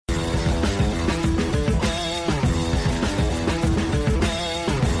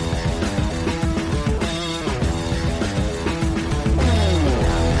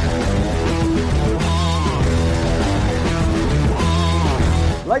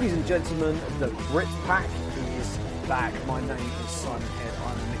Ladies and gentlemen, the Brit Pack is back. My name is Simon Head.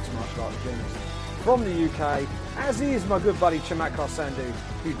 I'm a mixed martial arts journalist from the UK, as is my good buddy Chamatkar Sandhu,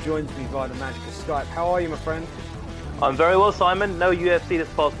 who joins me via the magic of Skype. How are you, my friend? I'm very well, Simon. No UFC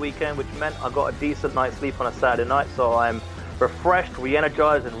this past weekend, which meant I got a decent night's sleep on a Saturday night, so I'm refreshed,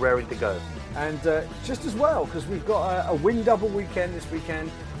 re-energized, and raring to go. And just as well, because we've got a win double weekend this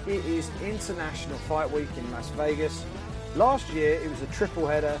weekend. It is International Fight Week in Las Vegas. Last year it was a triple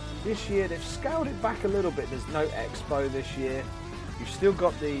header. This year they've scaled it back a little bit. There's no expo this year. You've still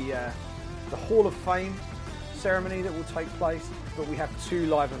got the Hall of Fame ceremony that will take place, but we have two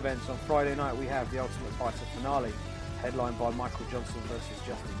live events. On Friday night we have the Ultimate Fighter finale, headlined by Michael Johnson versus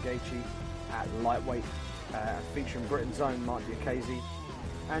Justin Gaethje at lightweight, featuring Britain's own Mark Diakiese.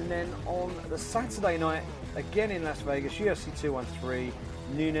 And then on the Saturday night, again in Las Vegas, UFC 213,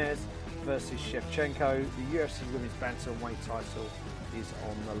 Nunes versus Shevchenko. The UFC Women's Bantamweight title is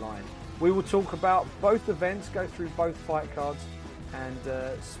on the line. We will talk about both events, go through both fight cards, and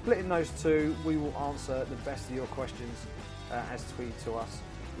splitting those two, we will answer the best of your questions as tweeted to us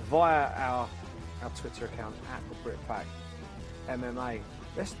via our Twitter account at the BritPack MMA.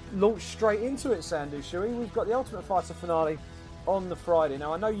 Let's launch straight into it, Sandhu, shall we? We've got the Ultimate Fighter finale on the Friday.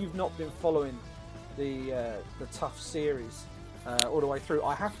 Now, I know you've not been following the TUF series all the way through.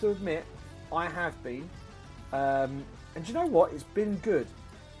 I have to admit, I have been. And you know what? It's been good.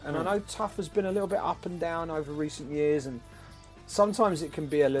 And I know TUF has been a little bit up and down over recent years, and sometimes it can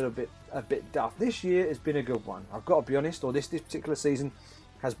be a bit duff. This year has been a good one. I've got to be honest, or this particular season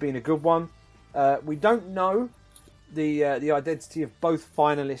has been a good one. We don't know the identity of both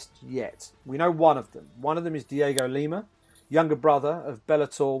finalists yet. We know one of them. One of them is Diego Lima, younger brother of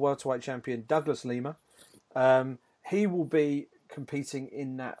Bellator welterweight champion Douglas Lima. He will be competing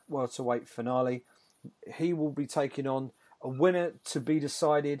in that welterweight finale. He will be taking on a winner to be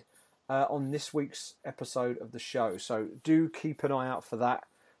decided on this week's episode of the show. So do keep an eye out for that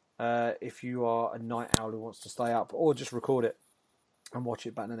if you are a night owl who wants to stay up, or just record it and watch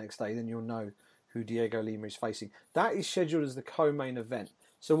it back the next day. Then you'll know who Diego Lima is facing. That is scheduled as the co-main event.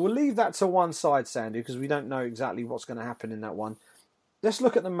 So we'll leave that to one side, Sandy, because we don't know exactly what's going to happen in that one. Let's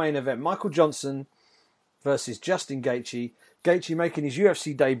look at the main event. Michael Johnson versus Justin Gaethje. Gaethje making his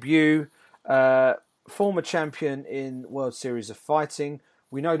UFC debut. Former champion in World Series of Fighting.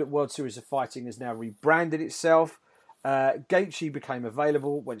 We know that World Series of Fighting has now rebranded itself. Gaethje became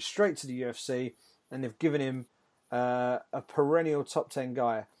available, went straight to the UFC, and they've given him a perennial top 10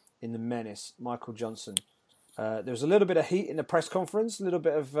 guy in the menace, Michael Johnson. There was a little bit of heat in the press conference, a little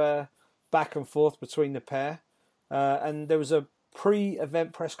bit of back and forth between the pair. And there was a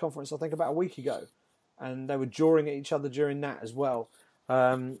pre-event press conference, I think, about a week ago. And they were jawing at each other during that as well.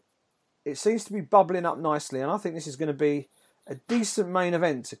 It seems to be bubbling up nicely, and I think this is going to be a decent main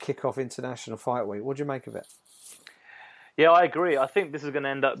event to kick off International Fight Week. What do you make of it? Yeah, I agree. I think this is going to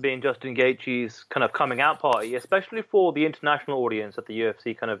end up being Justin Gaethje's kind of coming out party, especially for the international audience that the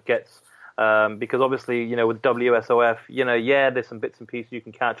UFC kind of gets. Because obviously, with WSOF, there's some bits and pieces you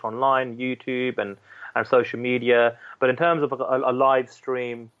can catch online, YouTube and social media. But in terms of a live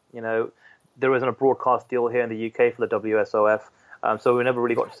stream, there isn't a broadcast deal here in the UK for the WSOF. So we never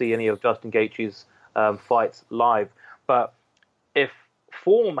really got to see any of Justin Gaethje's fights live. But if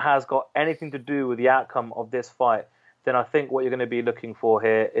form has got anything to do with the outcome of this fight, then I think what you're going to be looking for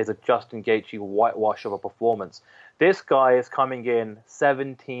here is a Justin Gaethje whitewash of a performance. This guy is coming in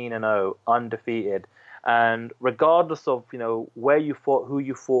 17-0, undefeated. And regardless of, where you fought, who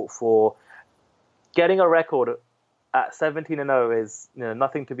you fought for, getting a record at 17-0 is,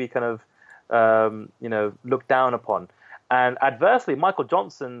 nothing to be kind of, looked down upon. And adversely, Michael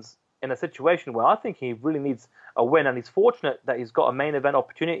Johnson's in a situation where I think he really needs a win. And he's fortunate that he's got a main event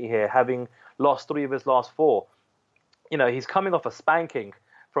opportunity here, having lost 3 of his last 4. He's coming off a spanking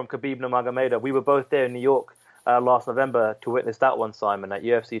from Khabib Nurmagomedov. We were both there in New York last November to witness that one, Simon, at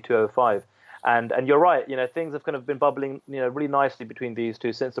UFC 205. And you're right, things have kind of been bubbling, really nicely between these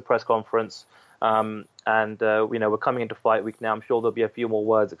two since the press conference. We're coming into fight week now. I'm sure there'll be a few more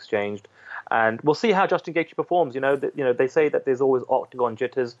words exchanged. And we'll see how Justin Gaethje performs. They say that there's always octagon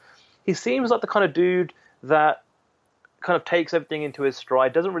jitters. He seems like the kind of dude that kind of takes everything into his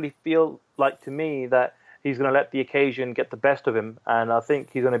stride. Doesn't really feel like, to me, that he's going to let the occasion get the best of him. And I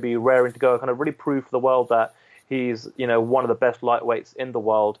think he's going to be raring to go, kind of really prove to the world that he's, one of the best lightweights in the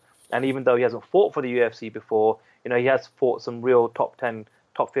world. And even though he hasn't fought for the UFC before, he has fought some real top 10,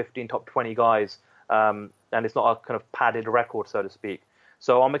 top 15, top 20 guys. And it's not a kind of padded record, so to speak.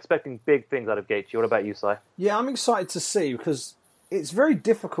 So I'm expecting big things out of Gaethje. What about you, Si? Yeah, I'm excited to see, because it's very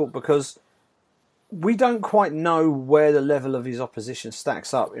difficult, because we don't quite know where the level of his opposition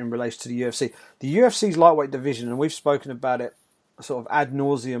stacks up in relation to the UFC. The UFC's lightweight division, and we've spoken about it sort of ad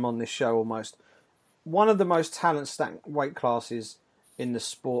nauseum on this show almost, one of the most talent-stacked weight classes in the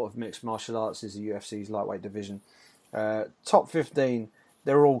sport of mixed martial arts is the UFC's lightweight division. Top 15,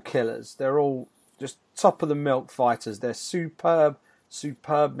 they're all killers. They're all just top-of-the-milk fighters. They're superb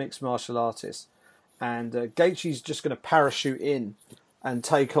mixed martial artists. And Gaethje's just going to parachute in and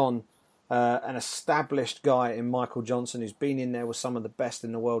take on an established guy in Michael Johnson, who's been in there with some of the best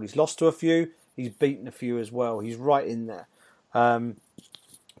in the world. He's lost to a few. He's beaten a few as well. He's right in there.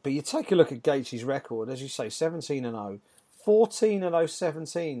 But you take a look at Gaethje's record, as you say, 17-0. 14 of those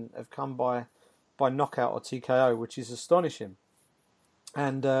 17 have come by knockout or TKO, which is astonishing.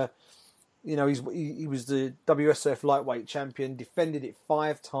 And, he was the WSF lightweight champion, defended it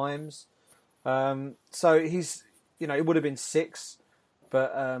 5 times. So he's, it would have been 6.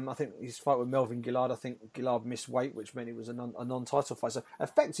 But I think his fight with Melvin Gillard, I think Gillard missed weight, which meant it was a non-title fight. So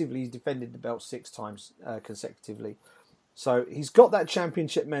effectively, he's defended the belt 6 times consecutively. So he's got that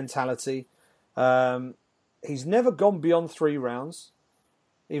championship mentality. He's never gone beyond 3 rounds,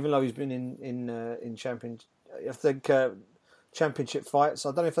 even though he's been in championship fights. I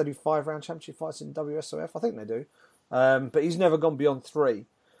don't know if they do 5-round championship fights in WSOF. I think they do, but he's never gone beyond 3.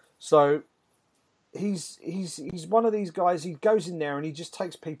 So he's one of these guys. He goes in there and he just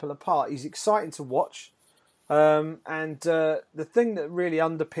takes people apart. He's exciting to watch. And the thing that really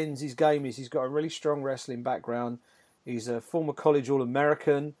underpins his game is he's got a really strong wrestling background. He's a former college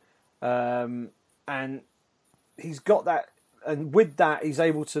All-American, and he's got that. And with that, he's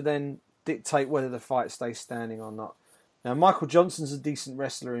able to then dictate whether the fight stays standing or not. Now, Michael Johnson's a decent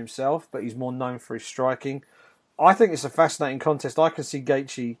wrestler himself, but he's more known for his striking. I think it's a fascinating contest. I can see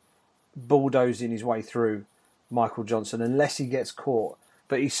Gaethje bulldozing his way through Michael Johnson unless he gets caught.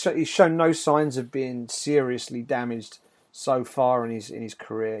 But he's shown no signs of being seriously damaged so far in his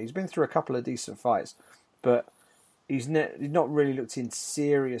career. He's been through a couple of decent fights, but he's not really looked in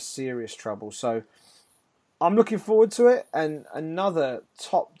serious trouble. So I'm looking forward to it. And another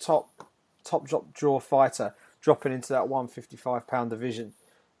top draw fighter dropping into that 155-pound division.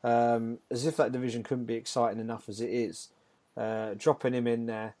 As if that division couldn't be exciting enough as it is. Dropping him in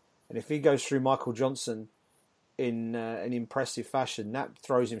there. And if he goes through Michael Johnson in an impressive fashion, that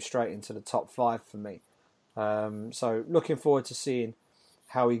throws him straight into the top 5 for me. So looking forward to seeing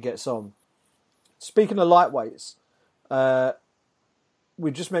how he gets on. Speaking of lightweights,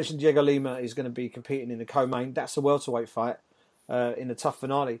 we just mentioned Diego Lima is going to be competing in the co-main. That's a welterweight fight in the tough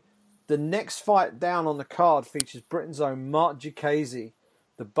finale. The next fight down on the card features Britain's own Mark Diakiese.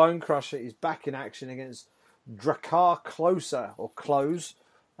 The Bone Crusher is back in action against Drakkar Klose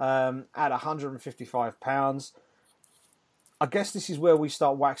at 155 pounds. I guess this is where we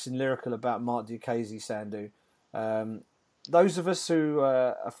start waxing lyrical about Mark Diakiese, Sandhu. Those of us who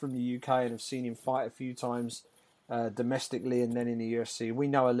are from the UK and have seen him fight a few times domestically and then in the UFC, we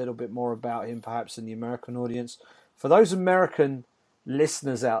know a little bit more about him perhaps than the American audience. For those American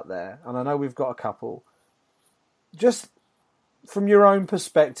listeners out there, and I know we've got a couple, just from your own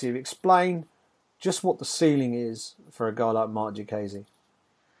perspective, explain just what the ceiling is for a guy like Mark Diakiese.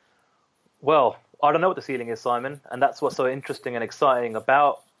 Well, I don't know what the ceiling is, Simon, and that's what's so interesting and exciting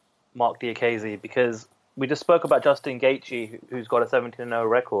about Mark Diakiese, because we just spoke about Justin Gaethje, who's got a 17-0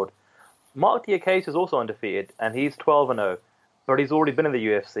 record. Mark Diakiese is also undefeated, and he's 12-0, but he's already been in the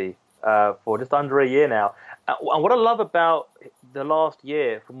UFC for just under a year now. And what I love about the last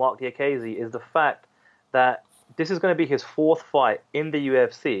year for Mark Diakiese is the fact that this is going to be his 4th fight in the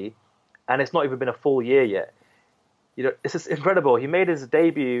UFC, and it's not even been a full year yet. This is incredible. He made his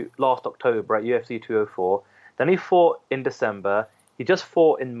debut last October at UFC 204. Then he fought in December. He just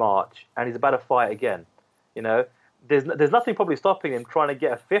fought in March, and he's about to fight again. There's nothing probably stopping him trying to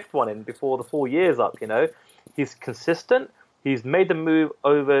get a 5th one in before the full year's up. He's consistent. He's made the move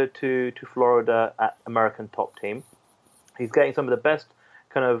over to Florida at American Top Team. He's getting some of the best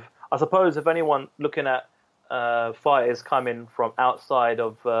kind of, I suppose, if anyone looking at fighters coming from outside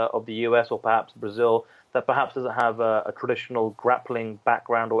of the US or perhaps Brazil that perhaps doesn't have a traditional grappling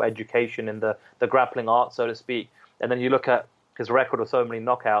background or education in the grappling art, so to speak, and then you look at his record of so many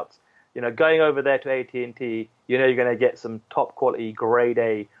knockouts, going over there to AT&T, you're going to get some top quality grade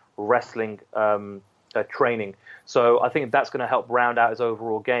A wrestling training. So I think that's going to help round out his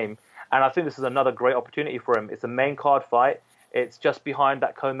overall game. And I think this is another great opportunity for him. It's a main card fight. It's just behind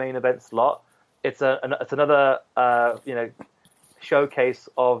that co-main event slot. It's another showcase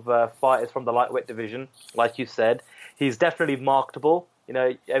of fighters from the lightweight division, like you said. He's definitely marketable.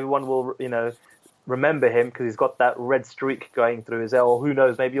 Everyone will remember him because he's got that red streak going through his hair. Or who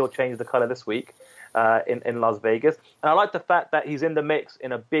knows, maybe he'll change the color this week in Las Vegas. And I like the fact that he's in the mix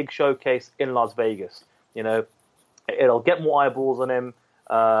in a big showcase in Las Vegas. You know, it'll get more eyeballs on him.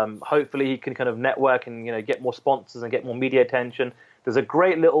 Hopefully he can kind of network and, you know, get more sponsors and get more media attention. There's a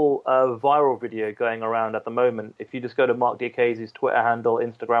great little viral video going around at the moment. If you just go to Mark Diakiese's Twitter handle,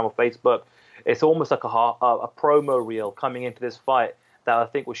 Instagram or Facebook, it's almost like a promo reel coming into this fight that I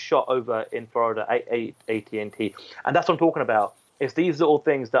think was shot over in Florida at AT&T. And that's what I'm talking about. It's these little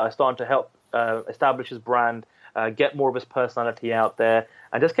things that are starting to help establish his brand, get more of his personality out there,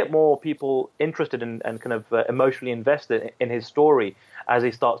 and just get more people interested in, and kind of emotionally invested in his story as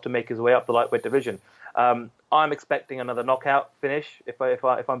he starts to make his way up the lightweight division. I'm expecting another knockout finish, if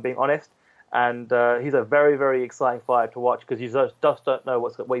I'm being honest. And he's a very, very exciting fighter to watch because you just don't know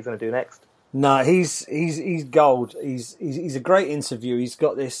what he's going to do next. No, he's gold. He's a great interview. He's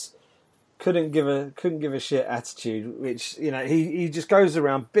got this couldn't give a shit attitude, which, you know, he just goes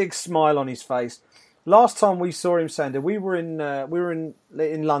around, big smile on his face. Last time we saw him, Sander, we were in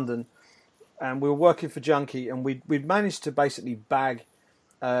London, and we were working for Junkie, and we'd managed to basically bag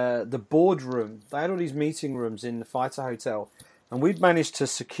the boardroom. They had all these meeting rooms in the fighter hotel, and we'd managed to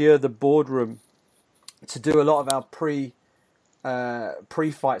secure the boardroom to do a lot of our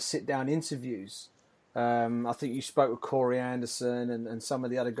pre-fight sit-down interviews. I think you spoke with Corey Anderson and some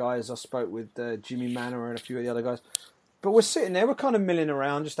of the other guys. I spoke with Jimmy Manor and a few of the other guys. But we're sitting there, we're kind of milling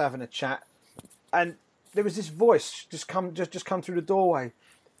around, just having a chat, and there was this voice just come through the doorway.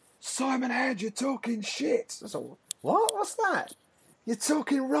 Simon Hedge, you're talking shit. I said, what? What's that? You're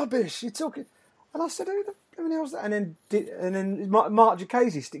talking rubbish. You're talking. And I said, who the hell's that? And then Mark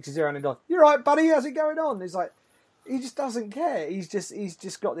Diakiese sticks his ear on and goes, "You're right, buddy. How's it going on?" He's like, he just doesn't care. He's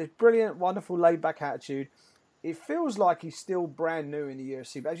just got this brilliant, wonderful, laid back attitude. It feels like he's still brand new in the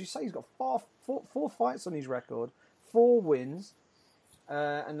UFC, but as you say, he's got four fights on his record, 4 wins,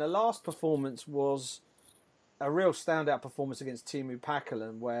 and the last performance was a real standout performance against Teemu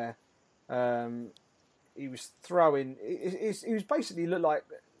Packalén, where he was throwing. He was basically looked like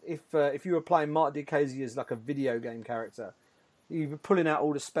if you were playing Mark Diakiese as like a video game character. He was pulling out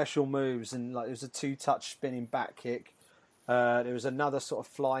all the special moves, and like there was a 2-touch spinning back kick. There was another sort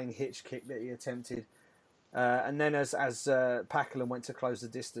of flying hitch kick that he attempted, and then as Packalén went to close the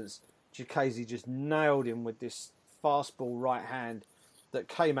distance, Diakiese just nailed him with this fastball right hand that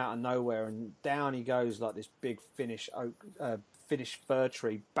came out of nowhere, and down he goes like this big Finnish fir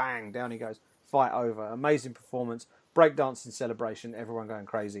tree. Bang, down he goes. Fight over. Amazing performance. Breakdancing celebration. Everyone going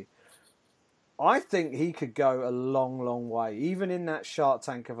crazy. I think he could go a long, long way. Even in that shark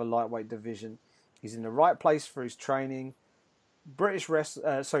tank of a lightweight division, he's in the right place for his training. British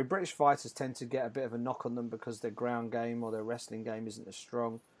fighters tend to get a bit of a knock on them because their ground game or their wrestling game isn't as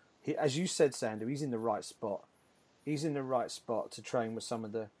strong. As you said, Sander, he's in the right spot. He's in the right spot to train with some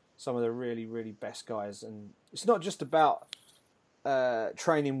of the really, really best guys. And it's not just about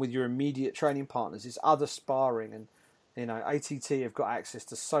training with your immediate training partners. It's other sparring, and you know, ATT have got access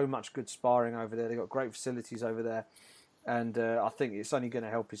to so much good sparring over there. They've got great facilities over there, and I think it's only going to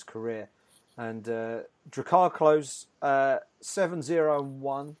help his career. And Drakkar Klose,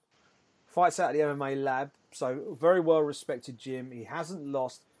 7-0-1, fights out of the MMA lab, so very well respected gym. He hasn't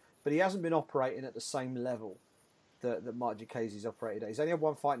lost, but he hasn't been operating at the same level that Mark Diakiese's operated at. He's only had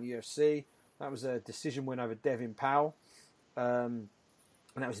 1 fight in the UFC. That was a decision win over Devin Powell, and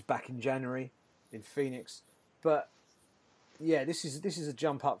that was back in January in Phoenix. But yeah, this is a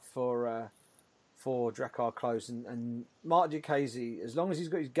jump up for Drakkar Klose, and Mark Diakiese, as long as he's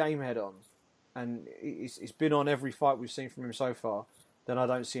got his game head on, and it's been on every fight we've seen from him so far, then I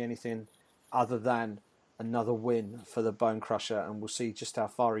don't see anything other than another win for the Bone Crusher, and we'll see just how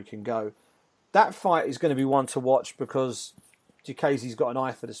far he can go. That fight is going to be one to watch because Diakiese's got an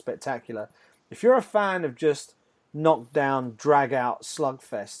eye for the spectacular. If you're a fan of just knockdown, drag out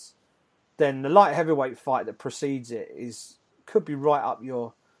slugfests, then the light heavyweight fight that precedes it could be right up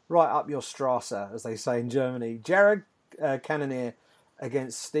your Strasse, as they say in Germany. Jared Cannonier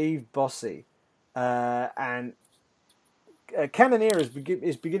against Steve Bosse, and Cannonier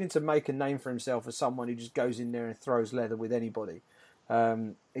is beginning to make a name for himself as someone who just goes in there and throws leather with anybody.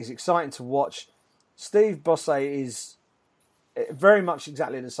 It's exciting to watch. Steve Bosse is very much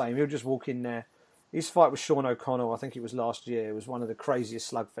exactly the same. He'll just walk in there. His fight with Sean O'Connell, I think it was last year, it was one of the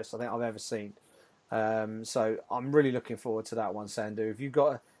craziest slugfests I think I've ever seen. So I'm really looking forward to that one, Sandu. If you've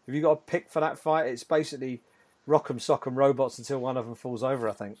got a pick for that fight, it's basically rock'em sock'em robots until one of them falls over,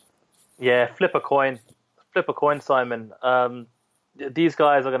 I think. Yeah, flip a coin, Simon. These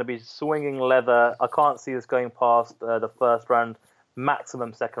guys are going to be swinging leather. I can't see this going past the first round.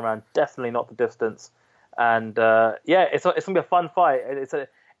 maximum second round, definitely not the distance. And it's gonna be a fun fight.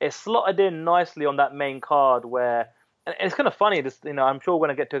 It's slotted in nicely on that main card where, and it's kind of funny. This, I'm sure we're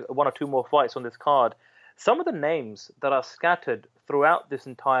gonna get to one or two more fights on this card. Some of the names that are scattered throughout this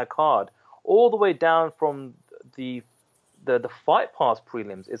entire card, all the way down from the Fight Pass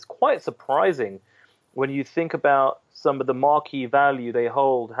prelims, is quite surprising when you think about some of the marquee value they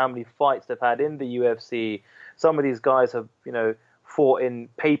hold, how many fights they've had in the UFC. Some of these guys have, fought in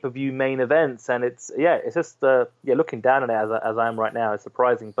pay-per-view main events, and it's just looking down on it as I am right now, it's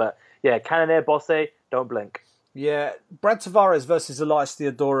surprising. But yeah, Cannonier Bosse, don't blink. Yeah, Brad Tavares versus Elias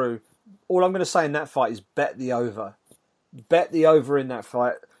Theodorou. All I'm going to say in that fight is bet the over. Bet the over in that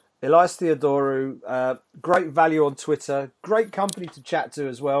fight. Elias Theodorou, great value on Twitter, great company to chat to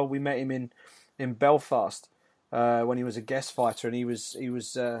as well. We met him in Belfast when he was a guest fighter, and he was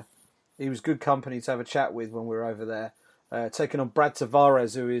good company to have a chat with when we were over there. Taking on Brad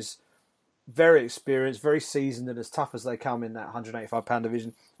Tavares, who is very experienced, very seasoned, and as tough as they come in that 185-pound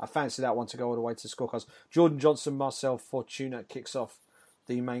division. I fancy that one to go all the way to scorecards. Jordan Johnson, Marcel Fortuna kicks off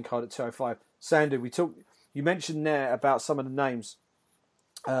the main card at 205. Sandu, you mentioned there about some of the names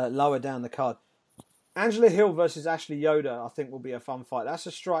lower down the card. Angela Hill versus Ashley Yoder, I think, will be a fun fight. That's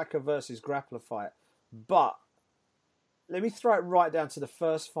a striker versus grappler fight. But let me throw it right down to the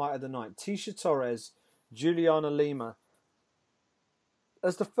first fight of the night. Tisha Torres, Juliana Lima.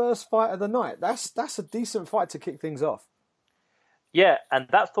 As the first fight of the night, that's a decent fight to kick things off. Yeah, and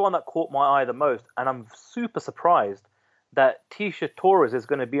that's the one that caught my eye the most. And I'm super surprised that Tisha Torres is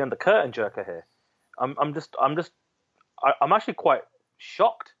going to be on the curtain jerker here. I'm actually quite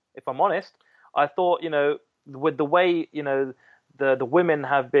shocked, if I'm honest. I thought, with the way, the women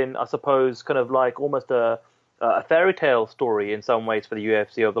have been, I suppose, kind of like almost a fairy tale story in some ways for the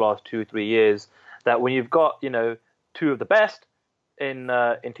UFC over the last 2-3 years, that when you've got, two of the best in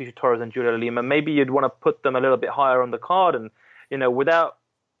Tisha Torres and Julia Lima, maybe you'd want to put them a little bit higher on the card. And, without,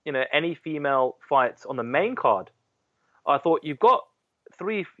 any female fights on the main card, I thought you've got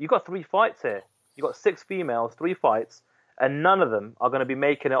three fights here. You've got 6 females, 3 fights, and none of them are going to be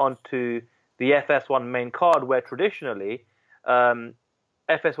making it onto the FS1 main card, where traditionally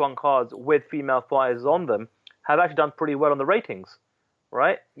FS1 cards with female fighters on them have actually done pretty well on the ratings,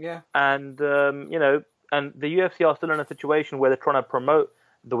 right? Yeah. And, and the UFC are still in a situation where they're trying to promote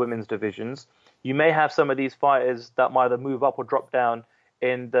the women's divisions. You may have some of these fighters that might either move up or drop down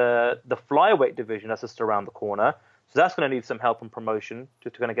in the flyweight division that's just around the corner. So that's going to need some help and promotion to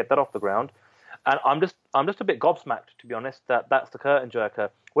kind of get that off the ground. And I'm just a bit gobsmacked, to be honest, that's the curtain jerker.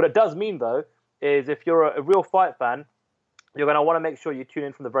 What it does mean, though, is if you're a real fight fan, you're going to want to make sure you tune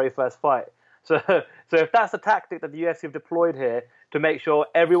in from the very first fight. So if that's the tactic that the UFC have deployed here to make sure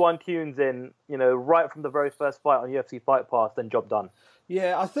everyone tunes in, right from the very first fight on UFC Fight Pass, then job done.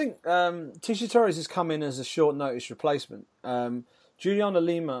 Yeah, I think Tisha Torres has come in as a short notice replacement. Juliana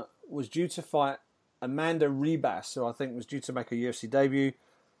Lima was due to fight Amanda Ribas, who I think was due to make a UFC debut.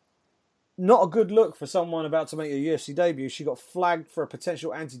 Not a good look for someone about to make a UFC debut. She got flagged for a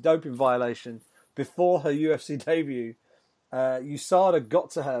potential anti-doping violation before her UFC debut. USADA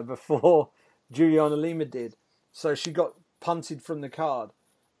got to her before Juliana Lima did. So she got punted from the card.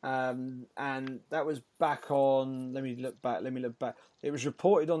 And that was back on... Let me look back. It was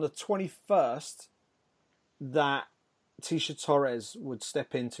reported on the 21st that Tisha Torres would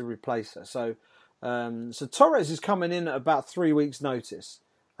step in to replace her. So Torres is coming in at about 3 weeks' notice.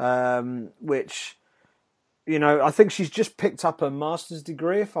 Which, I think she's just picked up a master's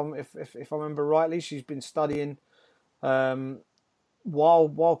degree. If I remember rightly, she's been studying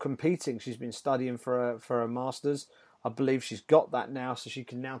while competing. She's been studying for a master's. I believe she's got that now, so she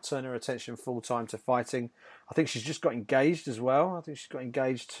can now turn her attention full time to fighting. I think she's just got engaged as well. I think she's got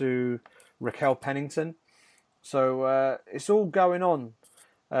engaged to Raquel Pennington. So it's all going on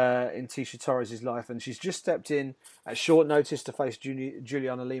in Tisha Torres' life, and she's just stepped in at short notice to face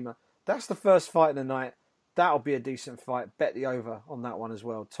Juliana Lima. That's the first fight of the night. That'll be a decent fight. Bet the over on that one as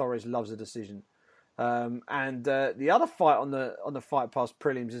well. Torres loves a decision. And the other fight on the Fight Pass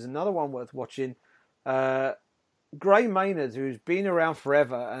prelims is another one worth watching. Gray Maynard, who's been around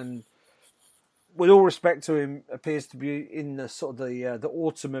forever, and with all respect to him, appears to be in the sort of the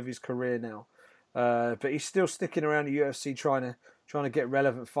autumn of his career now. But he's still sticking around the UFC trying to get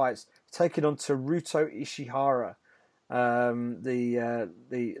relevant fights. Taking on Teruto Ishihara,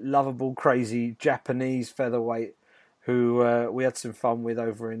 the lovable, crazy Japanese featherweight who we had some fun with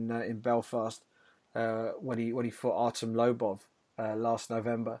over in Belfast when he fought Artem Lobov last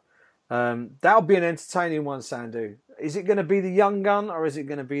November. That'll be an entertaining one, Sandu. Is it going to be the young gun, or is it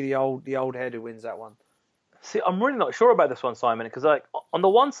going to be the old head who wins that one? See, I'm really not sure about this one, Simon, because like on the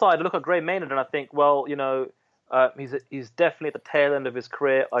one side, I look at Gray Maynard and I think, well, he's definitely at the tail end of his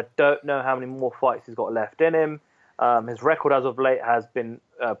career. I don't know how many more fights he's got left in him. His record as of late has been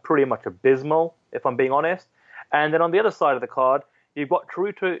pretty much abysmal, if I'm being honest. And then on the other side of the card, you've got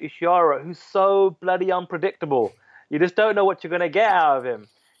Teruto Ishihara, who's so bloody unpredictable. You just don't know what you're going to get out of him.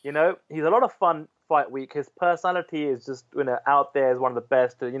 He's a lot of fun fight week. His personality is just out there as one of the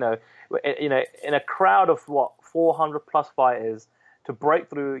best. In a crowd of 400 plus fighters, to break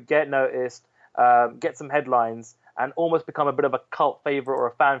through, get noticed, get some headlines, and almost become a bit of a cult favorite or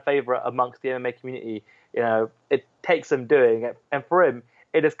a fan favorite amongst the MMA community. It takes some doing it, and for him,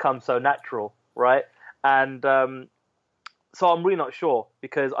 it has come so natural, right? And so I'm really not sure,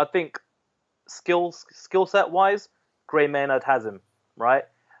 because I think skill set wise, Gray Maynard has him, right?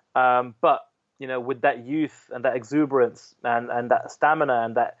 But with that youth and that exuberance and that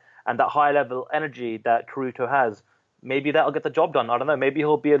stamina and that high level energy that Teruto has, maybe that'll get the job done. I don't know. Maybe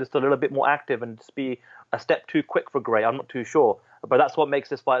he'll be just a little bit more active and just be a step too quick for Gray. I'm not too sure, but that's what makes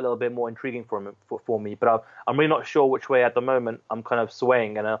this fight a little bit more intriguing for me. But I'm really not sure which way at the moment I'm kind of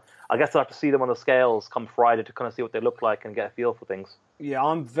swaying, and I guess I'll have to see them on the scales come Friday to kind of see what they look like and get a feel for things. Yeah,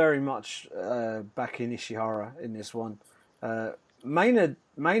 I'm very much back in Ishihara in this one.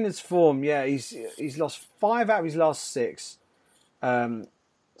 Maynard's form, yeah, he's lost 5 out of his last 6,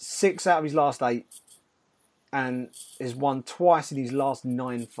 6 out of his last 8, and has won twice in his last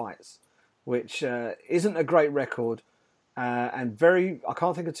 9 fights, which isn't a great record. And I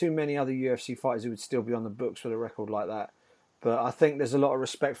can't think of too many other UFC fighters who would still be on the books with a record like that. But I think there's a lot of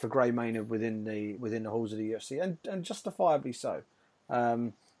respect for Gray Maynard within the halls of the UFC, and justifiably so.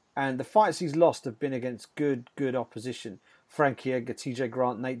 And the fights he's lost have been against good opposition: Frankie Edgar, TJ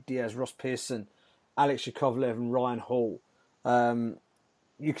Grant, Nate Diaz, Ross Pearson, Alex Yakovlev, and Ryan Hall.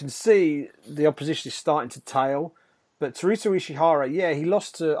 You can see the opposition is starting to tail. But Teruto Ishihara, yeah, he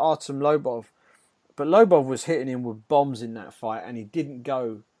lost to Artem Lobov, but Lobov was hitting him with bombs in that fight, and he didn't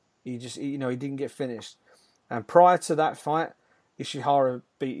go. He didn't get finished. And prior to that fight, Ishihara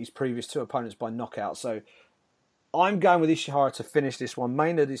beat his previous 2 opponents by knockout. So I'm going with Ishihara to finish this one.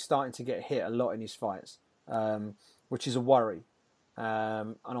 Maynard is starting to get hit a lot in his fights, which is a worry.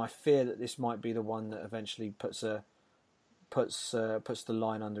 And I fear that this might be the one that eventually puts the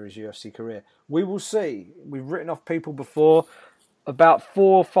line under his UFC career. We will see. We've written off people before. About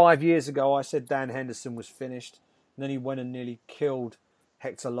 4 or 5 years ago, I said Dan Henderson was finished, and then he went and nearly killed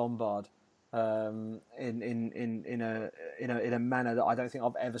Hector Lombard in a manner that I don't think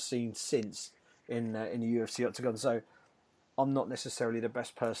I've ever seen since in the UFC octagon. So I'm not necessarily the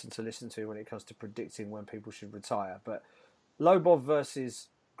best person to listen to when it comes to predicting when people should retire. But Lobov versus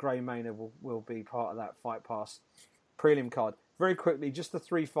Gray Maynard will be part of that Fight Pass prelim card. Very quickly, just the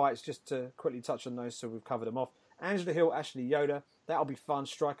 3 fights, just to quickly touch on those so we've covered them off. Angela Hill, Ashley Yoda, that'll be fun.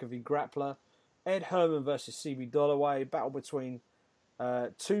 Striker v Grappler. Ed Herman versus CB Dollaway, battle between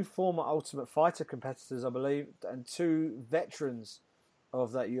 2 former Ultimate Fighter competitors, I believe, and 2 veterans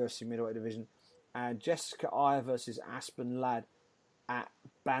of that UFC middleweight division. And Jessica Eye versus Aspen Ladd at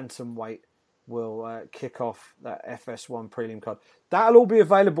bantamweight will kick off that FS1 prelim card. That'll all be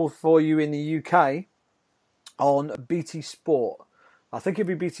available for you in the UK on BT Sport. I think it'll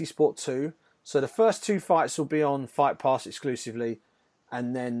be BT Sport 2. So the first 2 fights will be on Fight Pass exclusively,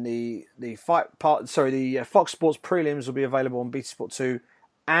 and then the Fox Sports prelims will be available on BT Sport 2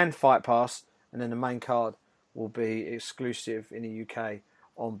 and Fight Pass, and then the main card will be exclusive in the UK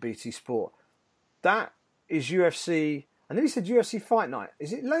on BT Sport. That is UFC. And then he said UFC Fight Night.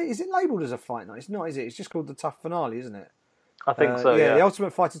 Is it labelled as a fight night? It's not, is it? It's just called the Tough Finale, isn't it? I think so, yeah. The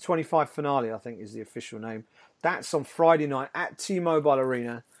Ultimate Fighter 25 Finale, I think, is the official name. That's on Friday night at T-Mobile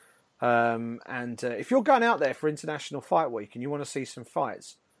Arena. And if you're going out there for International Fight Week and you want to see some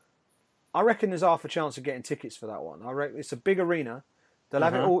fights, I reckon there's half a chance of getting tickets for that one. I reckon it's a big arena. They'll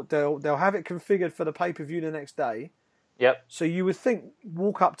have it all. They'll have it configured for the pay-per-view the next day. Yep. So you would think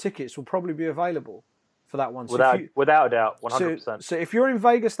walk-up tickets will probably be available for that one. Without a doubt, 100%. So if you're in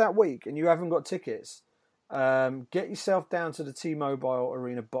Vegas that week and you haven't got tickets, get yourself down to the T-Mobile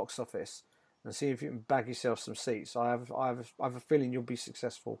Arena box office and see if you can bag yourself some seats. I have a feeling you'll be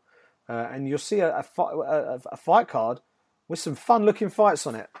successful. And you'll see a fight card with some fun-looking fights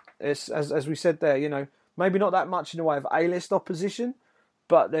on it. It's, as we said there, maybe not that much in the way of A-list opposition,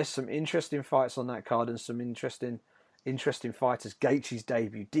 but there's some interesting fights on that card and some interesting fighters. Gaethje's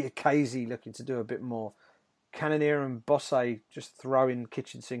debut, Diakaze looking to do a bit more. Cannonier and Bosse just throwing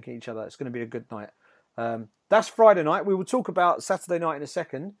kitchen sink at each other. It's going to be a good night. That's Friday night. We will talk about Saturday night in a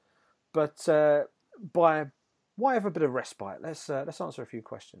second, but why have a bit of respite? Let's answer a few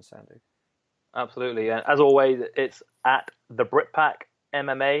questions, Sandy. Absolutely. And as always, it's at the Britpack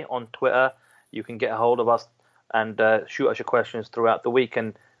MMA on Twitter. You can get a hold of us and shoot us your questions throughout the week.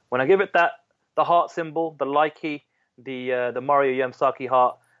 And when I give it the heart symbol, the likey, the Mario Yamasaki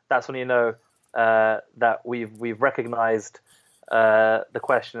heart, that's when you know that we've recognized the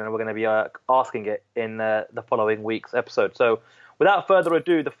question, and we're going to be asking it in the following week's episode. So without further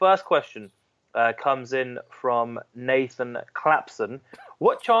ado, the first question comes in from Nathan Clapson.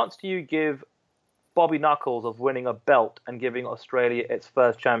 What chance do you give Bobby Knuckles of winning a belt and giving Australia its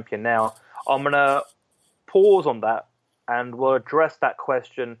first champion? Now, I'm going to pause on that, and we'll address that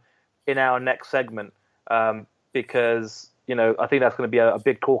question in our next segment, because I think that's going to be a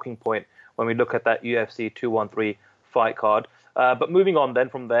big talking point when we look at that UFC 213 fight card. But moving on then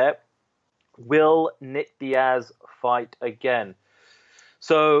from there, will Nick Diaz fight again?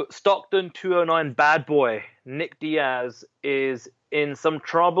 So Stockton 209 bad boy Nick Diaz is in some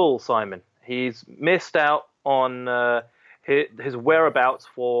trouble, Simon. He's missed out on his whereabouts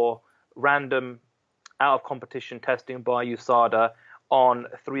for random out-of-competition testing by USADA on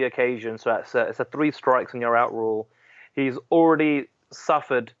 3 occasions. So it's a 3 strikes and you're out rule. He's already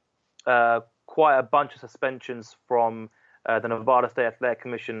suffered quite a bunch of suspensions from the Nevada State Athletic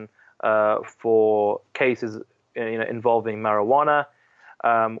Commission for cases involving marijuana.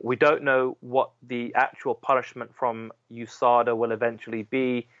 We don't know what the actual punishment from USADA will eventually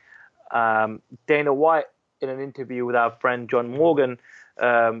be. Dana White, in an interview with our friend John Morgan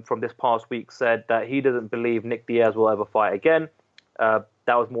from this past week, said that he doesn't believe Nick Diaz will ever fight again. That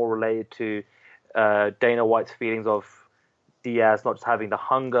was more related to Dana White's feelings of Diaz not just having the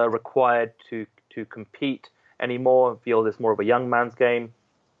hunger required to compete anymore, feel this more of a young man's game.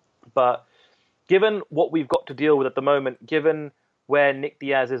 But given what we've got to deal with at the moment, given where Nick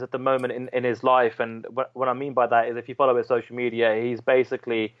Diaz is at the moment in his life, and what I mean by that is if you follow his social media, he's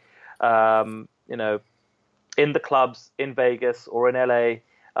basically in the clubs in Vegas or in LA.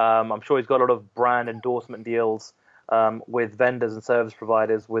 I'm sure he's got a lot of brand endorsement deals with vendors and service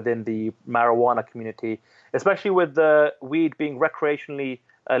providers within the marijuana community, especially with the weed being recreationally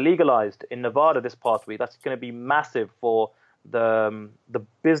legalized in Nevada this past week. That's going to be massive for the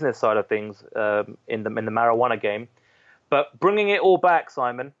business side of things in the marijuana game. But bringing it all back,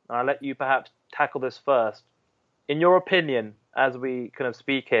 Simon, and I'll let you perhaps tackle this first. In your opinion, as we kind of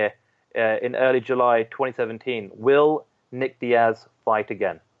speak here in early July 2017, will Nick Diaz fight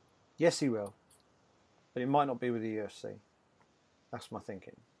again? Yes, he will. But it might not be with the UFC. That's my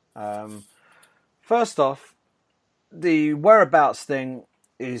thinking. First off, the whereabouts thing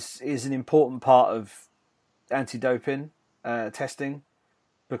is an important part of anti-doping testing,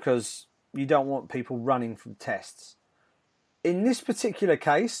 because you don't want people running from tests. In this particular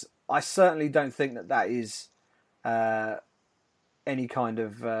case, I certainly don't think that is any kind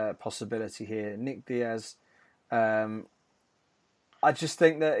of possibility here. Nick Diaz, I just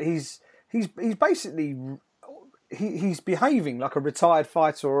think that he's basically he's behaving like a retired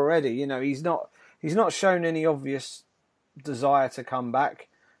fighter already. He's not shown any obvious desire to come back.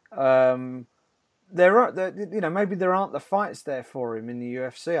 Maybe there aren't the fights there for him in the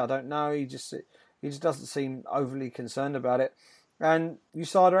UFC. I don't know. He just doesn't seem overly concerned about it. And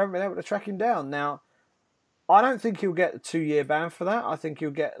USADA haven't been able to track him down. Now, I don't think he'll get a 2-year ban for that. I think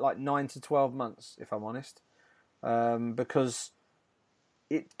he'll get like 9 to 12 months, if I'm honest. Because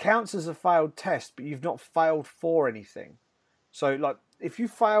it counts as a failed test, but you've not failed for anything. So, like, if you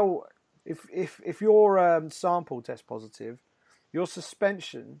fail, if your sample tests positive, your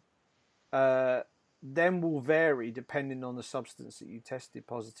suspension then will vary depending on the substance that you tested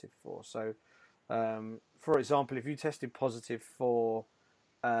positive for. So, for example, if you tested positive for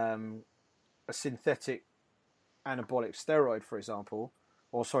a synthetic anabolic steroid, for example,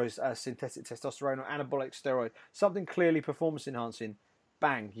 a synthetic testosterone or anabolic steroid, something clearly performance enhancing,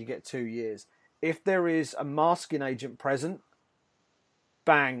 bang, you get 2 years. If there is a masking agent present,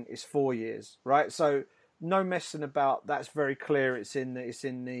 bang, it's 4 years, right? So no messing about. That's very clear. It's in the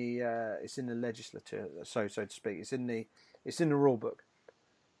legislature, so to speak. It's in the rule book.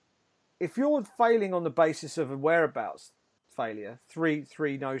 If you're failing on the basis of a whereabouts failure, three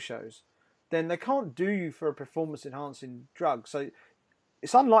no-shows, then they can't do you for a performance-enhancing drug. So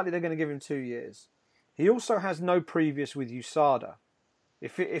it's unlikely they're going to give him 2 years. He also has no previous with USADA.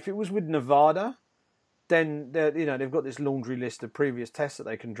 If it was with Nevada, then they've got this laundry list of previous tests that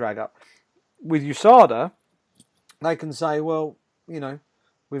they can drag up. With USADA, they can say, well,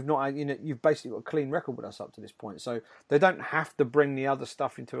 we've not, you've basically got a clean record with us up to this point. So they don't have to bring the other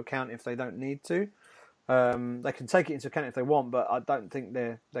stuff into account if they don't need to. They can take it into account if they want, but I don't think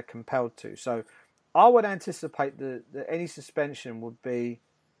they're compelled to. So I would anticipate that any suspension would be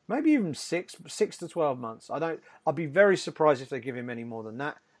maybe even 6 to 12 months. I'd be very surprised if they give him any more than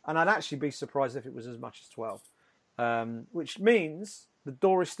that, and I'd actually be surprised if it was as much as 12. Which means the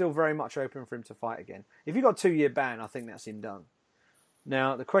door is still very much open for him to fight again. If he got a 2-year ban, I think that's him done.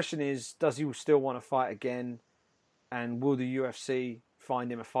 Now, the question is, does he still want to fight again? And will the UFC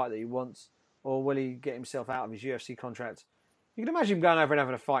find him a fight that he wants? Or will he get himself out of his UFC contract? You can imagine him going over and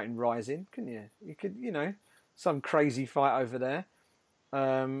having a fight in Rising, couldn't you? You could, some crazy fight over there.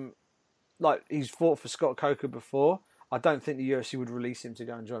 Like he's fought for Scott Coker before. I don't think the UFC would release him to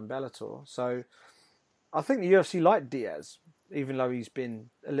go and join Bellator. So I think the UFC like Diaz, even though he's been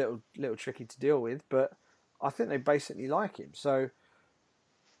a little tricky to deal with. But I think they basically like him. So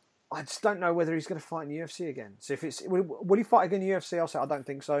I just don't know whether he's going to fight in the UFC again. So will he fight again in the UFC? I'll say I don't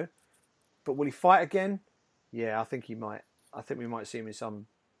think so. But will he fight again? Yeah, I think he might. I think we might see him in some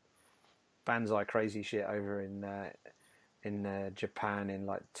Banzai crazy shit over in Japan in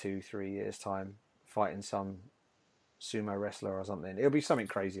like 2-3 years time, fighting some sumo wrestler or something. It'll be something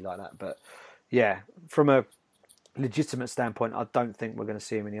crazy like that. But yeah, from a legitimate standpoint, I don't think we're going to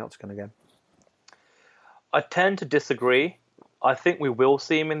see him in the octagon again. I tend to disagree. I think we will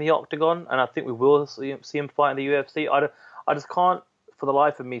see him in the octagon, and I think we will see him fight in the UFC. I just can't, for the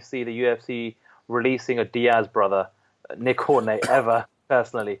life of me, see the UFC releasing a Diaz brother, Nick or Nate, ever,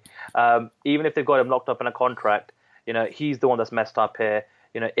 personally. Even if they've got him locked up in a contract, he's the one that's messed up here.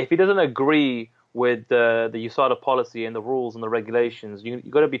 If he doesn't agree with the USADA policy and the rules and the regulations, you've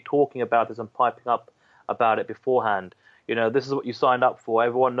got to be talking about this and piping up about it beforehand. This is what you signed up for.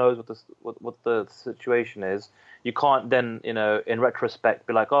 Everyone knows what the situation is. You can't then, in retrospect,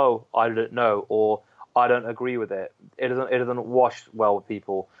 be like, oh, I don't know, or I don't agree with it. It doesn't wash well with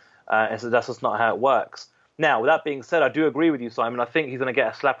people, and so that's just not how it works. Now, with that being said, I do agree with you, Simon. I think he's going to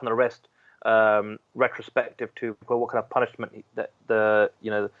get a slap on the wrist, retrospective to what kind of punishment that the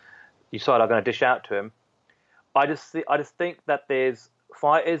USADA are going to dish out to him. I just think that there's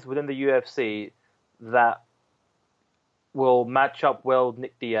fighters within the UFC that will match up well with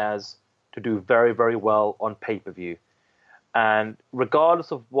Nick Diaz to do very, very well on pay-per-view. And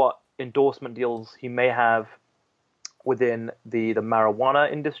regardless of what endorsement deals he may have within the marijuana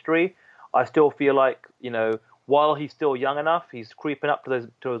industry, I still feel like, while he's still young enough, he's creeping up to his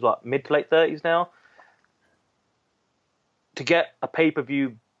mid to late 30s now, to get a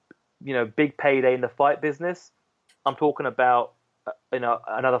pay-per-view, big payday in the fight business. I'm talking about,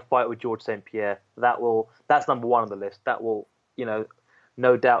 another fight with George St. Pierre. That's number one on the list. That will,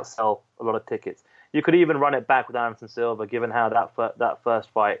 no doubt sell a lot of tickets. You could even run it back with Anderson Silva, given how that first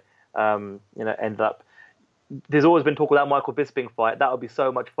fight, ended up. There's always been talk of that Michael Bisping fight. That would be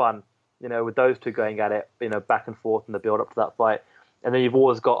so much fun, with those two going at it, back and forth in the build up to that fight. And then you've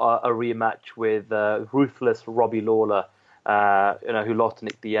always got a rematch with ruthless Robbie Lawler, who lost to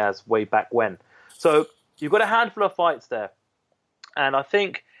Nick Diaz way back when. So you've got a handful of fights there. And I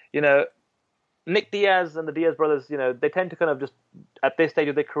think, Nick Diaz and the Diaz brothers, they tend to kind of just, at this stage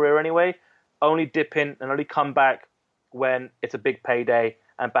of their career anyway, only dip in and only come back when it's a big payday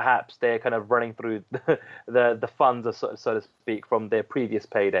and perhaps they're kind of running through the funds, so to speak, from their previous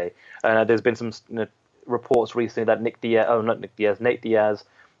payday. There's been some reports recently that Nate Diaz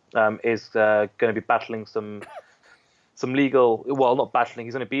is going to be battling some legal, well, not battling,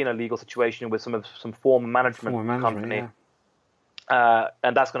 he's going to be in a legal situation with some former management company. Yeah.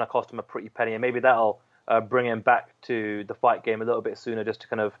 And that's going to cost him a pretty penny, and maybe that'll bring him back to the fight game a little bit sooner, just to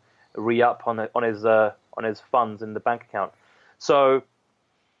kind of re-up on his funds in the bank account. So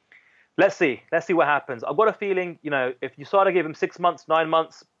let's see what happens. I've got a feeling, if you sort of give him 6 months, 9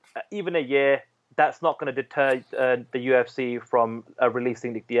 months, even a year, that's not going to deter the UFC from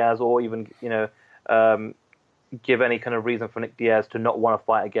releasing Nick Diaz, or even give any kind of reason for Nick Diaz to not want to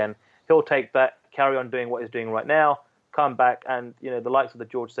fight again. He'll take that, carry on doing what he's doing right now, come back, and the likes of the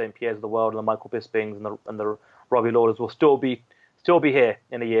George St. Pierres of the world and the Michael Bispings and the Robbie Lawlers will still be here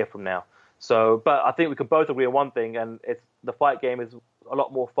in a year from now. So, but I think we can both agree on one thing, and it's the fight game is a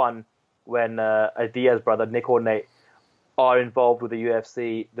lot more fun when a Diaz brother, Nick or Nate, are involved with the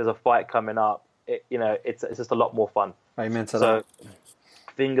UFC. There's a fight coming up. It's just a lot more fun. Amen to that.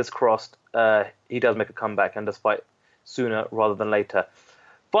 Fingers crossed, he does make a comeback and does fight sooner rather than later.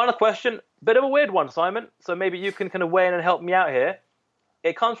 Final question, bit of a weird one, Simon. So maybe you can kind of weigh in and help me out here.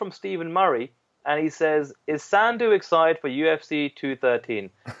 It comes from Stephen Murray, and he says, "Is Sandu excited for UFC 213?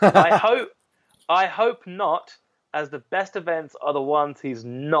 I hope not, as the best events are the ones he's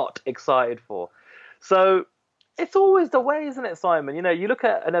not excited for." So it's always the way, isn't it, Simon? You look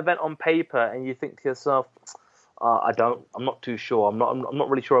at an event on paper and you think to yourself, I'm not too sure. I'm not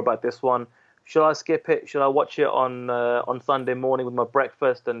really sure about this one. should I skip it? Should I watch it on Sunday morning with my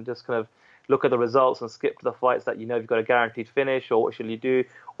breakfast and just kind of look at the results and skip to the fights that you've got a guaranteed finish, or what should you do?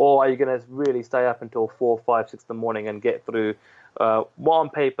 Or are you going to really stay up until 4, 5, 6 in the morning and get through what on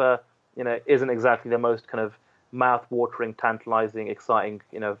paper, isn't exactly the most kind of mouth-watering, tantalizing, exciting,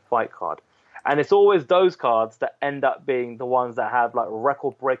 fight card. And it's always those cards that end up being the ones that have like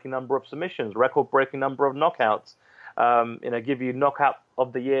record-breaking number of submissions, record-breaking number of knockouts, give you knockout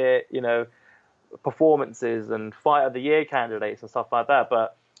of the year, performances and fight of the year candidates and stuff like that.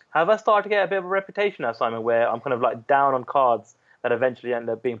 But have I started to get a bit of a reputation now, Simon, where I'm kind of like down on cards that eventually end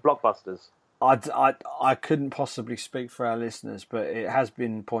up being blockbusters? I couldn't possibly speak for our listeners, but it has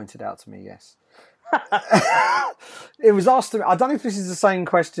been pointed out to me, yes. It was asked to me. I don't know if this is the same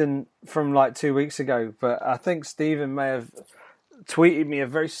question from like 2 weeks ago, but I think Stephen may have tweeted me a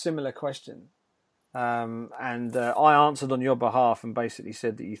very similar question. And I answered on your behalf and basically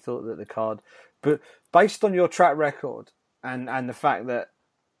said that you thought that the card, but based on your track record and the fact that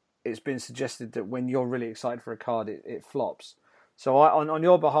it's been suggested that when you're really excited for a card, it flops. So on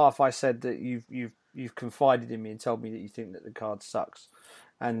your behalf, I said that you've confided in me and told me that you think that the card sucks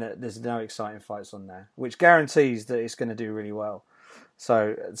and that there's no exciting fights on there, which guarantees that it's going to do really well.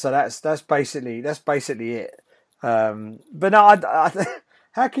 So that's basically it. But no,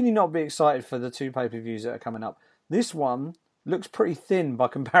 how can you not be excited for the 2 pay-per-views that are coming up? This one looks pretty thin by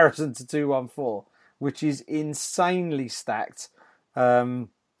comparison to 214, which is insanely stacked.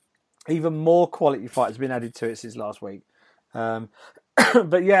 Even more quality fights have been added to it since last week.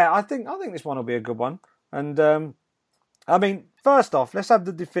 But yeah, I think this one will be a good one. And I mean, first off, let's have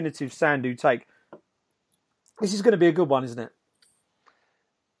the definitive Sandu take. This is going to be a good one, isn't it?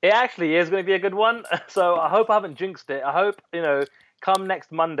 It actually is going to be a good one. So I hope I haven't jinxed it. I hope, come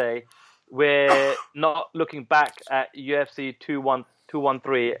next Monday, we're not looking back at UFC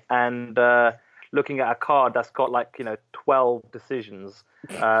 213 and looking at a card that's got 12 decisions.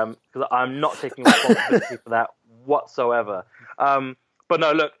 Because I'm not taking responsibility for that whatsoever. But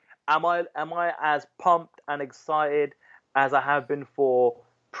no, look, am I as pumped and excited as I have been for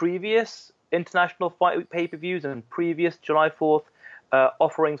previous International Fight Week pay-per-views and previous July 4th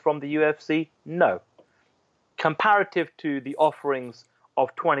offerings from the UFC? No. Comparative to the offerings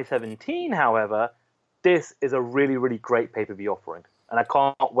of 2017, however, this is a really, really great pay-per-view offering. And I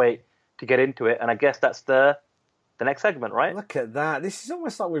can't wait to get into it. And I guess that's the next segment, right? Look at that. This is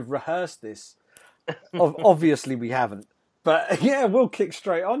almost like we've rehearsed this. Obviously, we haven't. But yeah, we'll kick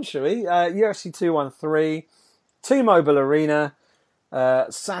straight on, shall we? UFC 213, T-Mobile Arena,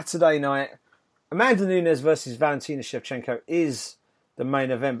 Saturday night. Amanda Nunes versus Valentina Shevchenko is the main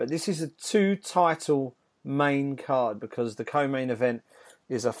event. But this is a 2-title main card because the co-main event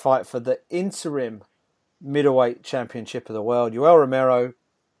is a fight for the interim middleweight championship of the world. Yoel Romero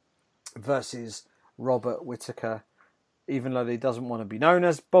versus Robert Whittaker. Even though he doesn't want to be known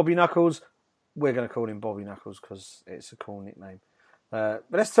as Bobby Knuckles, we're going to call him Bobby Knuckles because it's a cool nickname. But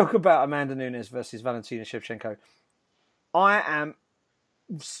let's talk about Amanda Nunes versus Valentina Shevchenko. I'm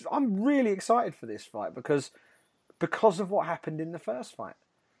really excited for this fight because of what happened in the first fight.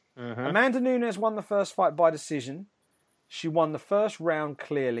 Mm-hmm. Amanda Nunes won the first fight by decision. She won the first round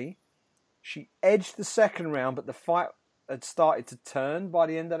clearly. She edged the second round, but the fight had started to turn by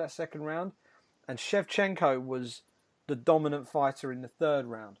the end of that second round. And Shevchenko was the dominant fighter in the third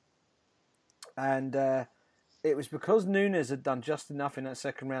round. And it was because Nunes had done just enough in that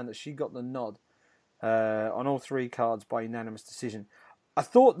second round that she got the nod on all 3 cards by unanimous decision. I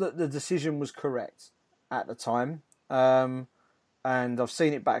thought that the decision was correct at the time. And I've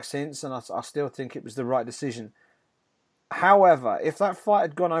seen it back since, and I still think it was the right decision. However, if that fight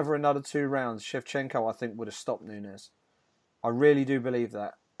had gone over another 2 rounds, Shevchenko, I think, would have stopped Nunes. I really do believe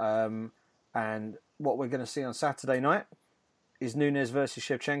that. And what we're going to see on Saturday night is Nunes versus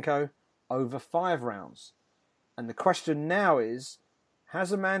Shevchenko over 5 rounds. And the question now is,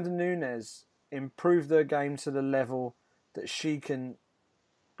 has Amanda Nunes improved her game to the level that she can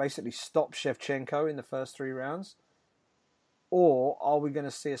basically stop Shevchenko in the first 3 rounds? Or are we going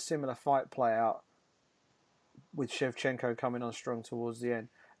to see a similar fight play out with Shevchenko coming on strong towards the end?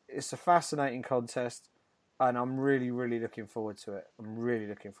 It's a fascinating contest, and I'm really, really looking forward to it.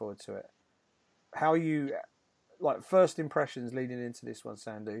 How are you, first impressions leading into this one,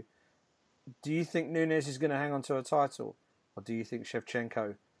 Sandu? Do you think Nunes is going to hang on to her title, or do you think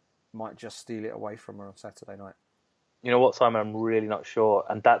Shevchenko might just steal it away from her on Saturday night? You know what, Simon? I'm really not sure,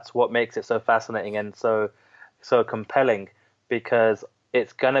 and that's what makes it so fascinating and so compelling, because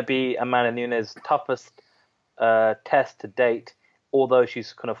it's going to be Amanda Nunes' toughest test to date, although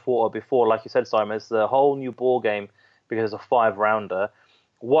she's kind of fought her before. Like you said, Simon, it's a whole new ball game because it's a 5-rounder.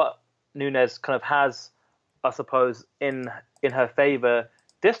 What Nunes kind of has, I suppose, in her favor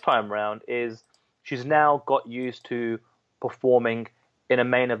this time round is she's now got used to performing in a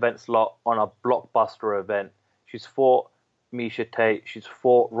main event slot on a blockbuster event. She's fought Miesha Tate, she's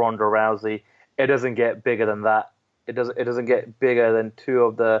fought Ronda Rousey. It doesn't get bigger than that. It doesn't get bigger than two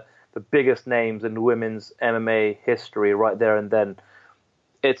of the biggest names in women's MMA history right there and then.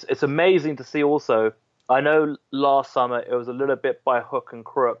 It's amazing to see also. I know last summer it was a little bit by hook and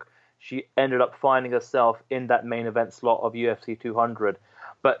crook. She ended up finding herself in that main event slot of UFC 200.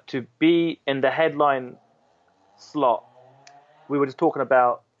 But to be in the headline slot, we were just talking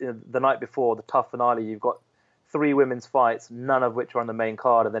about the night before, the tough finale. You've got 3 women's fights, none of which are on the main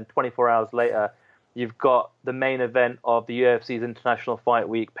card. And then 24 hours later, you've got the main event of the UFC's International Fight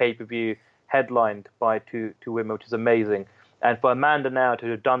Week pay-per-view headlined by two women, which is amazing. And for Amanda now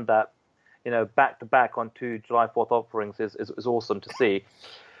to have done that, back to back on 2 July 4th offerings is awesome to see.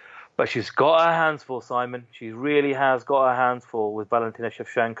 But she's got her hands full, Simon. She really has got her hands full with Valentina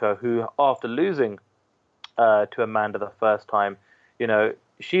Shevchenko, who, after losing to Amanda the first time,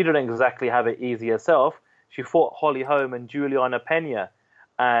 she didn't exactly have it easy herself. She fought Holly Holm and Juliana Pena,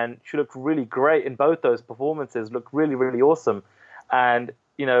 and she looked really great in both those performances, looked really, really awesome. And,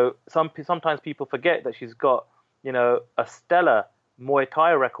 sometimes people forget that she's got, a stellar Muay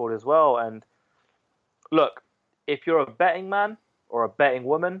Thai record as well. And look, if you're a betting man or a betting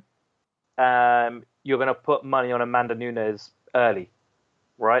woman, you're going to put money on Amanda Nunes early,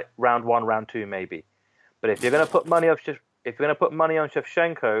 right? Round 1, round 2, maybe. But if you're going to put money on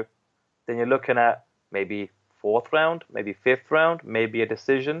Shevchenko, then you're looking at maybe 4th round, maybe 5th round, maybe a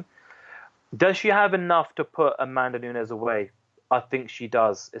decision. Does she have enough to put Amanda Nunes away? I think she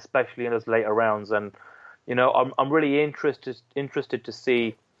does, especially in those later rounds. And I'm really interested to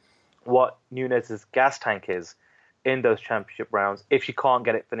see what Nunes' gas tank is in those championship rounds if she can't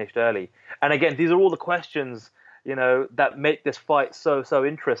get it finished early. And again, these are all the questions, that make this fight so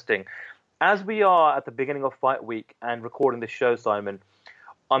interesting. As we are at the beginning of fight week and recording this show, Simon,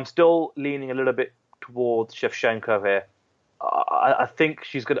 I'm still leaning a little bit towards Shevchenko here. I think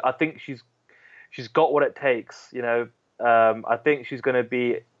she's good. I think she's got what it takes. I think she's going to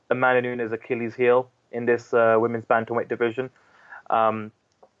be Amanda Nunes' Achilles heel in this women's bantamweight division.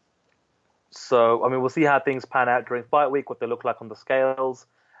 So, we'll see how things pan out during fight week, what they look like on the scales.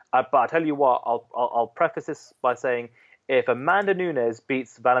 But I tell you what, I'll preface this by saying, if Amanda Nunes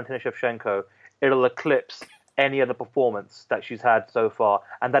beats Valentina Shevchenko, it'll eclipse any other performance that she's had so far,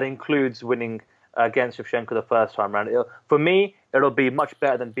 and that includes winning against Shevchenko the first time round. For me, it'll be much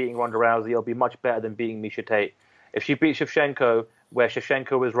better than beating Ronda Rousey. It'll be much better than beating Miesha Tate. If she beats Shevchenko where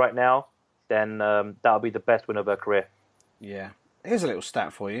Shevchenko is right now, then that'll be the best win of her career. Yeah. Here's a little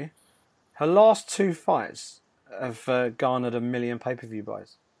stat for you. Her last 2 fights have garnered 1 million pay-per-view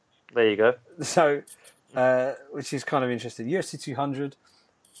buys. There you go. So, which is kind of interesting. UFC 200,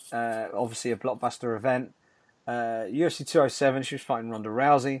 obviously a blockbuster event. UFC 207, she was fighting Ronda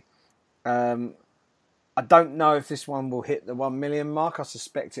Rousey. I don't know if this one will hit the 1 million mark. I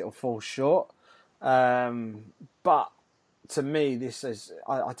suspect it'll fall short. But to me, this is,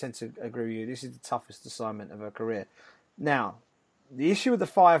 I tend to agree with you. This is the toughest assignment of her career. Now, the issue with the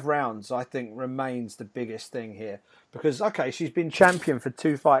 5 rounds, I think, remains the biggest thing here. Because, okay, she's been champion for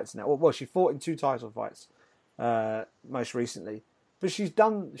 2 fights now. Well, she fought in 2 title fights most recently. But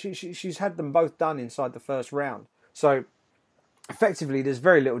she's had them both done inside the first round. So, effectively, there's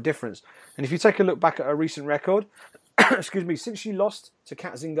very little difference. And if you take a look back at her recent record, excuse me, since she lost to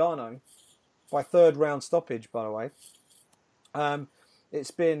Kat Zingano by 3rd round stoppage, by the way,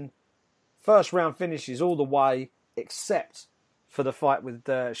 it's been first round finishes all the way, except for the fight with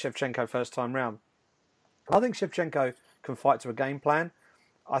Shevchenko first time round. I think Shevchenko can fight to a game plan.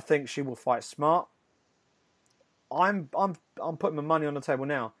 I think she will fight smart. I'm putting my money on the table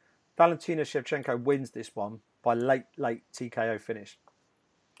now. Valentina Shevchenko wins this one by late TKO finish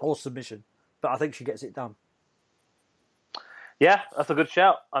or submission, but I think she gets it done. Yeah, that's a good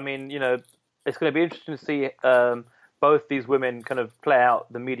shout. I mean, it's going to be interesting to see both these women kind of play out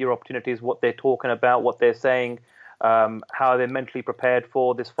the media opportunities, what they're talking about, what they're saying, how they're mentally prepared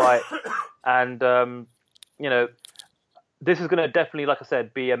for this fight. And, this is going to definitely, like I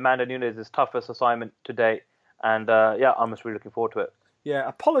said, be Amanda Nunes' toughest assignment to date. And, I'm just really looking forward to it. Yeah,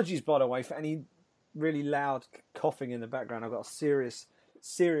 apologies, by the way, for any really loud coughing in the background. I've got a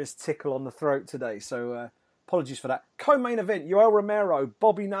serious tickle on the throat today, so apologies for that. Co-main event, Yoel Romero,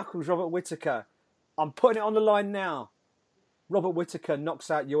 Bobby Knuckles, Robert Whittaker. I'm putting it on the line now. Robert Whittaker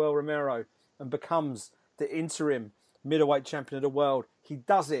knocks out Yoel Romero and becomes the interim middleweight champion of the world. He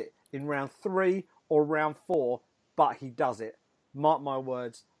does it in round 3 or round 4, but he does it. Mark my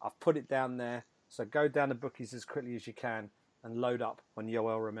words, I've put it down there. So go down the bookies as quickly as you can and load up on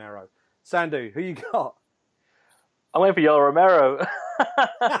Yoel Romero. Sandu, who you got? I'm waiting for Yoel Romero.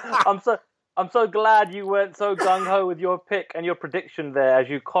 I'm so glad you weren't so gung ho with your pick and your prediction there as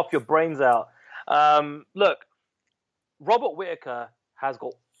you cough your brains out. Look, Robert Whittaker has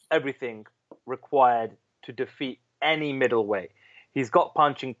got everything required to defeat any middleweight. He's got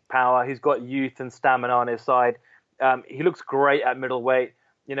punching power. He's got youth and stamina on his side. He looks great at middleweight.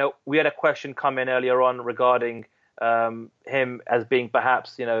 You know, we had a question come in earlier on regarding him as being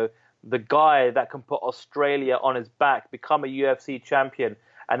perhaps, you know, the guy that can put Australia on his back, become a UFC champion,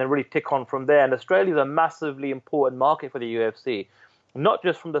 and then really tick on from there. And Australia is a massively important market for the UFC, not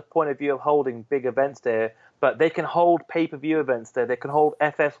just from the point of view of holding big events there, but they can hold pay-per-view events there. They can hold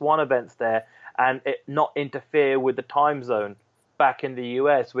FS1 events there and it not interfere with the time zone back in the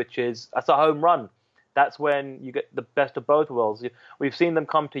US, that's a home run. That's when you get the best of both worlds. We've seen them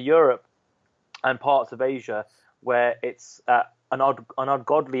come to Europe and parts of Asia where it's an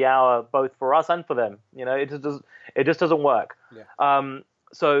ungodly hour both for us and for them. You know, it just doesn't work. Yeah.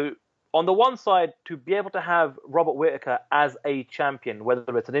 So on the one side, to be able to have Robert Whittaker as a champion,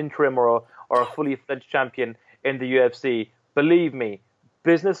 whether it's an interim or a fully fledged champion in the UFC, believe me,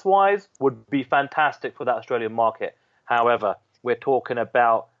 business-wise, would be fantastic for that Australian market. However, we're talking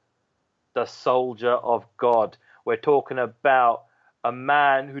about the soldier of God. We're talking about a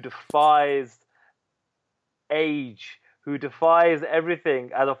man who defies age, who defies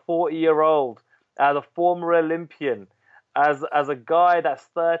everything as a 40-year-old, as a former Olympian, as a guy that's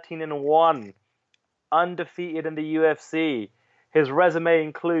 13-1, undefeated in the UFC. His resume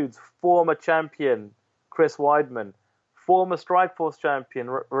includes former champion Chris Weidman, former Strikeforce champion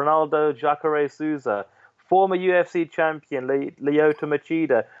Ronaldo Jacare Souza, former UFC champion Lyoto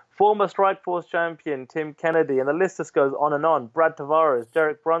Machida, former Strikeforce champion Tim Kennedy, and the list just goes on and on. Brad Tavares,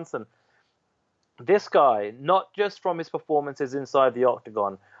 Derek Brunson. This guy, not just from his performances inside the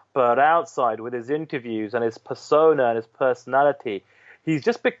octagon, but outside with his interviews and his persona and his personality, he's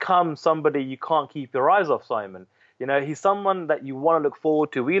just become somebody you can't keep your eyes off, Simon. You know, he's someone that you want to look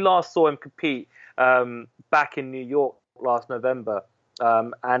forward to. We last saw him compete back in New York last November,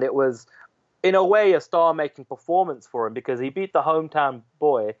 and it was, in a way, a star-making performance for him because he beat the hometown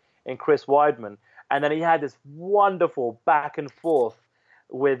boy in Chris Weidman, and then he had this wonderful back and forth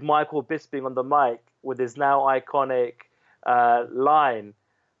with Michael Bisping on the mic with his now iconic line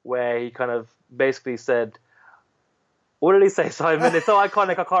where he kind of basically said, what did he say, Simon? It's so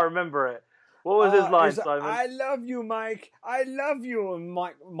iconic, I can't remember it. What was his line, Simon? I love you, Mike. I love you. And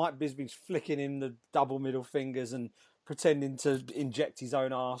Mike Bisping's flicking him the double middle fingers and pretending to inject his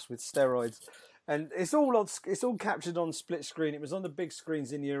own arse with steroids. And it's all captured on split screen. It was on the big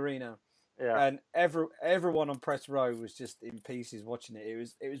screens in the arena. Yeah. And everyone on press row was just in pieces watching it.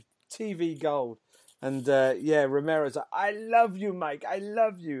 It was TV gold. And Romero's like, I love you, Mike. I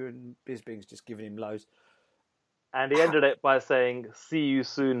love you. And Bisping's just giving him loads. And he ended it by saying, see you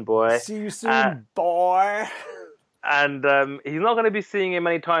soon, boy. See you soon, boy. And he's not going to be seeing him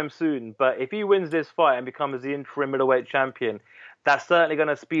anytime soon. But if he wins this fight and becomes the interim middleweight champion, that's certainly going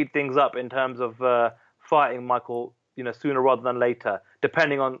to speed things up in terms of fighting Michael, you know, sooner rather than later,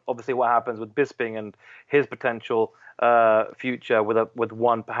 depending on obviously what happens with Bisping and his potential future with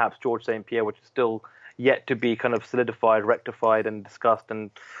one perhaps George St. Pierre, which is still yet to be kind of solidified, rectified, and discussed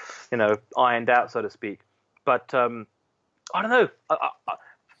and, you know, ironed out, so to speak. But I don't know.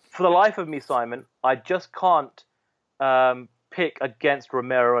 For the life of me, Simon, I just can't pick against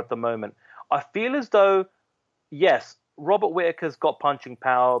Romero at the moment. I feel as though, yes, Robert Whittaker's got punching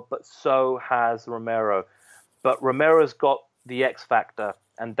power, but so has Romero. But Romero's got the X factor,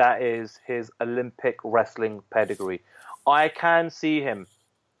 and that is his Olympic wrestling pedigree. I can see him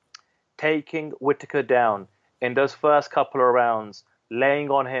taking Whittaker down in those first couple of rounds, laying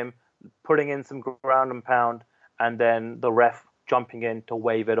on him, putting in some ground and pound, and then the ref jumping in to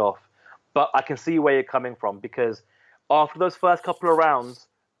wave it off. But I can see where you're coming from, because after those first couple of rounds,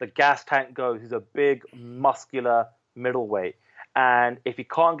 the gas tank goes. He's a big, muscular middleweight. And if he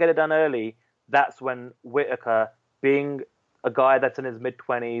can't get it done early, that's when Whittaker, being a guy that's in his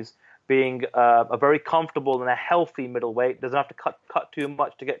mid-20s, being a very comfortable and a healthy middleweight, doesn't have to cut too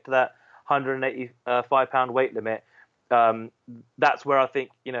much to get to that 185-pound weight limit. That's where I think,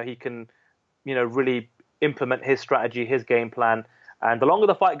 you know, he can, you know, really implement his strategy, his game plan. And the longer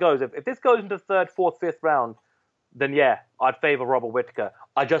the fight goes, if this goes into the third, fourth, fifth round, then yeah, I'd favour Robert Whittaker.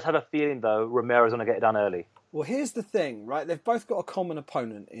 I just have a feeling, though, Romero's going to get it done early. Well, here's the thing, right? They've both got a common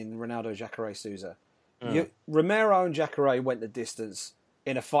opponent in Ronaldo Jacare Souza. Romero and Jacare went the distance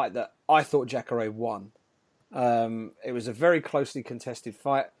in a fight that I thought Jacare won. It was a very closely contested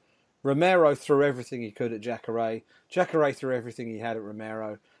fight. Romero threw everything he could at Jacare. Jacare threw everything he had at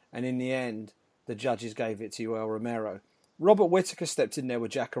Romero. And in the end, the judges gave it to Yoel Romero. Robert Whittaker stepped in there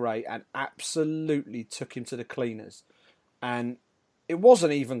with Jacare and absolutely took him to the cleaners. And it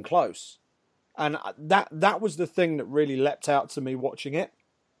wasn't even close. And that was the thing that really leapt out to me watching it.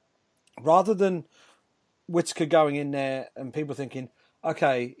 Rather than Whittaker going in there and people thinking,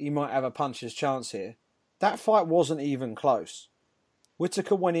 okay, he might have a puncher's chance here. That fight wasn't even close.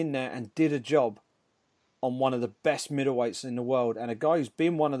 Whittaker went in there and did a job on one of the best middleweights in the world, and a guy who's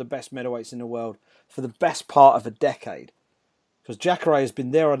been one of the best middleweights in the world for the best part of a decade. Because Jacare has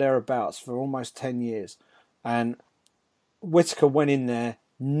been there or thereabouts for almost 10 years. And Whittaker went in there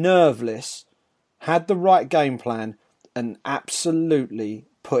nerveless, had the right game plan, and absolutely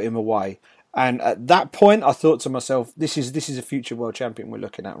put him away. And at that point, I thought to myself, this is a future world champion we're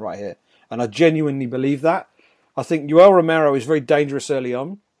looking at right here. And I genuinely believe that. I think Yoel Romero is very dangerous early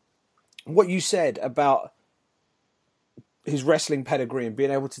on. What you said about his wrestling pedigree and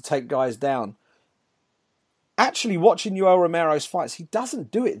being able to take guys down, actually watching Yoel Romero's fights, he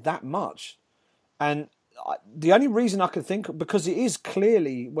doesn't do it that much. And the only reason I can think, because it is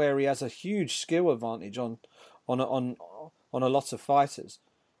clearly where he has a huge skill advantage on a lot of fighters,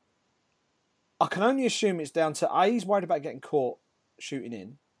 I can only assume it's down to A, he's worried about getting caught shooting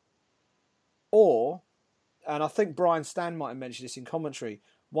in, or, and I think Brian Stan might have mentioned this in commentary,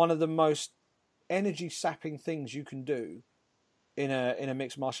 one of the most energy-sapping things you can do in a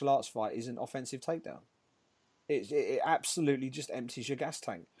mixed martial arts fight is an offensive takedown. It absolutely just empties your gas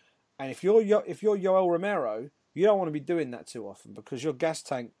tank. And if you're Yoel Romero, you don't want to be doing that too often, because your gas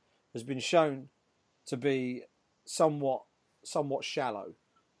tank has been shown to be somewhat shallow.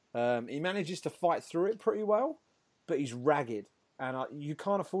 He manages to fight through it pretty well, but he's ragged. And you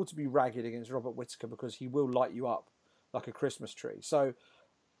can't afford to be ragged against Robert Whittaker, because he will light you up like a Christmas tree. So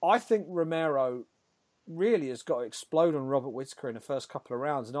I think Romero really has got to explode on Robert Whittaker in the first couple of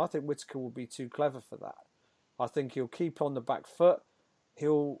rounds. And I think Whittaker will be too clever for that. I think he'll keep on the back foot.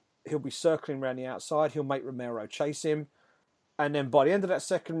 He'll be circling around the outside. He'll make Romero chase him. And then by the end of that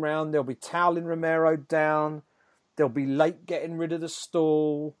second round, they'll be toweling Romero down. They'll be late getting rid of the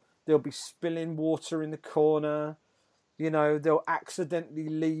stall. They'll be spilling water in the corner. You know, they'll accidentally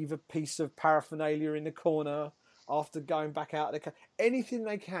leave a piece of paraphernalia in the corner after going back out of the... Anything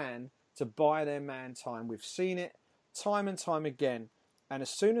they can to buy their man time. We've seen it time and time again. And as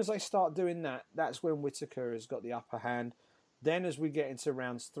soon as they start doing that, that's when Whittaker has got the upper hand. Then as we get into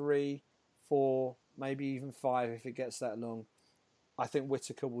rounds 3, 4, maybe even 5, if it gets that long, I think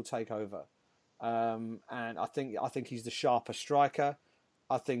Whittaker will take over. And I think he's the sharper striker.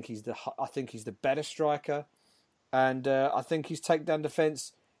 I think he's the better striker. And I think his takedown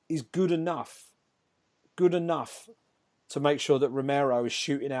defense is good enough to make sure that Romero is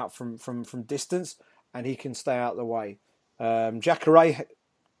shooting out from distance and he can stay out of the way. Jacare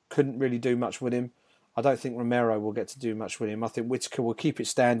couldn't really do much with him. I don't think Romero will get to do much with him. I think Whittaker will keep it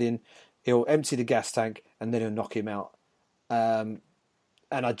standing. He'll empty the gas tank and then he'll knock him out. And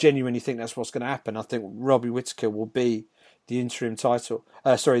I genuinely think that's what's going to happen. I think Robbie Whittaker will be the interim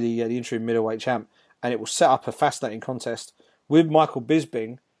the interim middleweight champ, and it will set up a fascinating contest with Michael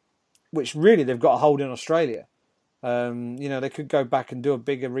Bisping, which really they've got a hold in Australia. They could go back and do a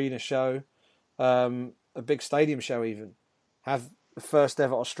big arena show, a big stadium show even, have the first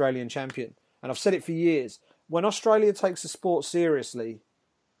ever Australian champion. And I've said it for years, when Australia takes the sport seriously,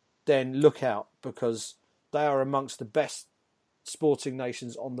 then look out, because they are amongst the best sporting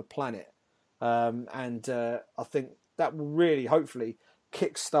nations on the planet. I think that will really, hopefully,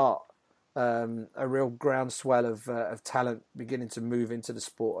 kickstart a real groundswell of talent beginning to move into the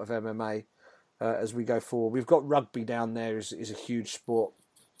sport of MMA as we go forward. We've got rugby down there is a huge sport,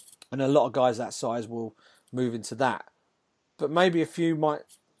 and a lot of guys that size will move into that. But maybe a few might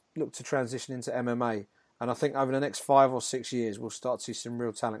look to transition into MMA. And I think over the next 5 or 6 years, we'll start to see some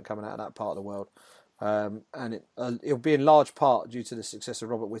real talent coming out of that part of the world. And it'll be in large part due to the success of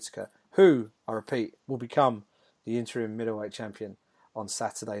Robert Whittaker, who, I repeat, will become the interim middleweight champion on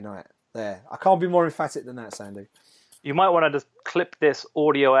Saturday night. There. I can't be more emphatic than that, Sandy. You might want to just clip this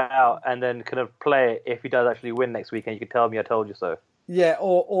audio out and then kind of play it if he does actually win next weekend. You can tell me I told you so. Yeah,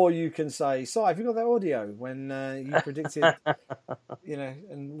 or you can say, "Si, have you got that audio when you predicted,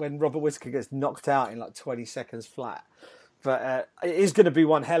 and when Robert Whittaker gets knocked out in like 20 seconds flat?" But it is going to be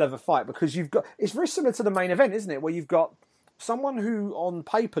one hell of a fight, because it's very similar to the main event, isn't it? Where you've got someone who on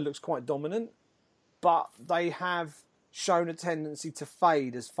paper looks quite dominant, but they have shown a tendency to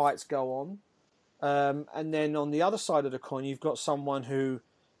fade as fights go on. And then on the other side of the coin, you've got someone who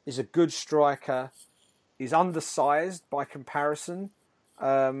is a good striker, is undersized by comparison,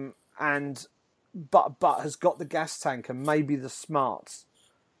 but has got the gas tank and maybe the smarts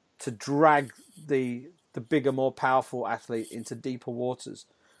to drag the bigger, more powerful athlete into deeper waters.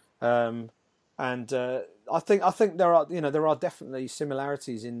 I think there are definitely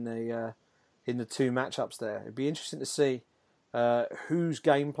similarities in the two matchups there. It'd be interesting to see whose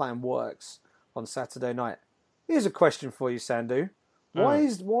game plan works on Saturday night. Here's a question for you, Sandu. Why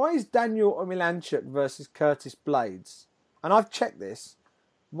is Daniel Omilanchuk versus Curtis Blades? And I've checked this.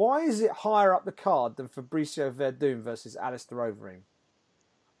 Why is it higher up the card than Fabricio Verdun versus Alistair Overeem?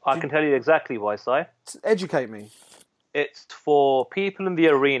 I can tell you exactly why, Si. Educate me. It's for people in the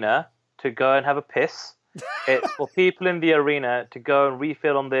arena to go and have a piss. It's for people in the arena to go and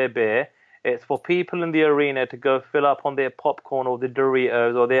refill on their beer. It's for people in the arena to go fill up on their popcorn or their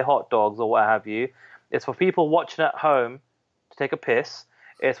Doritos or their hot dogs or what have you. It's for people watching at home to take a piss.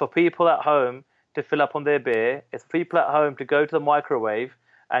 It's for people at home to fill up on their beer. It's for people at home to go to the microwave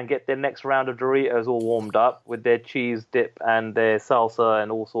and get their next round of Doritos all warmed up with their cheese dip and their salsa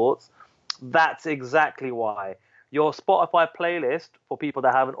and all sorts. That's exactly why. Your Spotify playlist, for people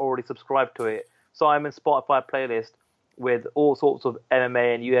that haven't already subscribed to it, Simon's Spotify playlist with all sorts of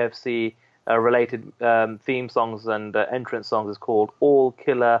MMA and UFC related theme songs and entrance songs is called All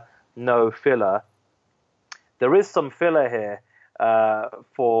Killer, No Filler. There is some filler here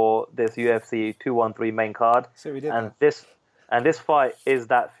for this UFC 213 main card. So we did and that. this fight is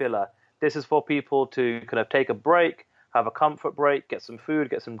that filler. This is for people to kind of take a break, have a comfort break, get some food,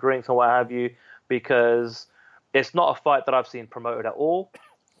 get some drinks and what have you, because it's not a fight that I've seen promoted at all.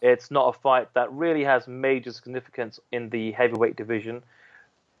 It's not a fight that really has major significance in the heavyweight division.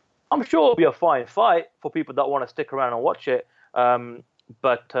 I'm sure it'll be a fine fight for people that want to stick around and watch it.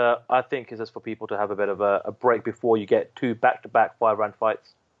 But I think it's just for people to have a bit of a break before you get two back-to-back 5-round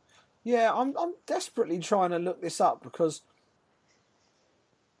fights. Yeah, I'm desperately trying to look this up because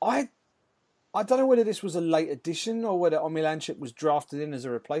I don't know whether this was a late addition or whether Omilanchuk was drafted in as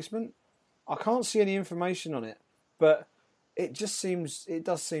a replacement. I can't see any information on it, but it does seem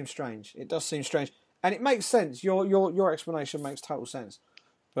strange. It does seem strange, and it makes sense. Your explanation makes total sense.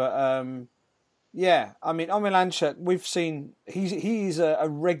 But yeah, I mean Omilanchuk, we've seen he's a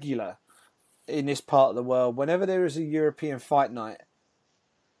regular in this part of the world. Whenever there is a European fight night,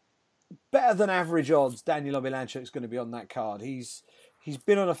 better than average odds, Daniel Omilanchuk is going to be on that card. He's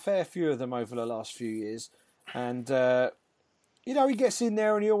been on a fair few of them over the last few years, and he gets in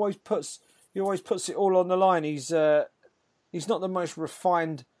there and he always puts it all on the line. He's not the most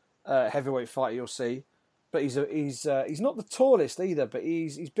refined heavyweight fighter you'll see, but he's not the tallest either. But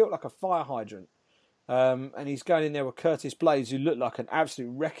he's built like a fire hydrant, and he's going in there with Curtis Blades, who looked like an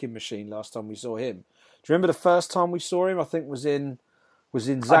absolute wrecking machine last time we saw him. Do you remember the first time we saw him? I think was in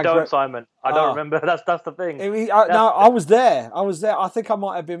Zagreb. I don't, Simon. I don't remember. That's the thing. I was there. I think I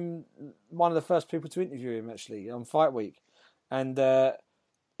might have been one of the first people to interview him actually on Fight Week, and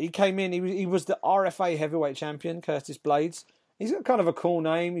he came in. He was the RFA heavyweight champion, Curtis Blades. He's got kind of a cool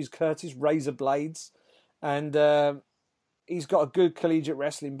name. He's Curtis Razor Blades, and he's got a good collegiate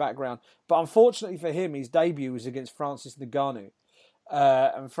wrestling background. But unfortunately for him, his debut was against Francis Ngannou,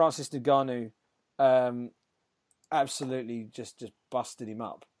 and Francis Ngannou absolutely just busted him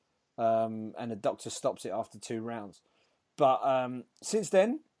up, and the doctor stopped it after 2 rounds. But since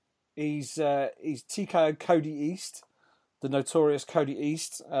then, he's TKO'd Cody East, the notorious Cody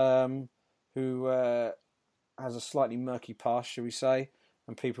East, who has a slightly murky past, shall we say,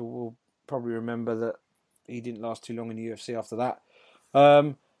 and people will probably remember that he didn't last too long in the UFC after that.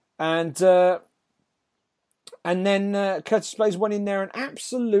 And then Curtis Blades went in there and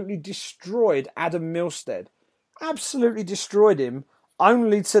absolutely destroyed Adam Milstead. Absolutely destroyed him,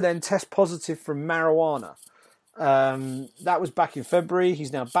 only to then test positive from marijuana. That was back in February.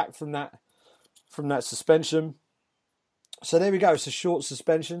 He's now back from that suspension. So there we go. It's a short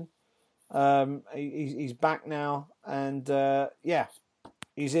suspension. He's back now, and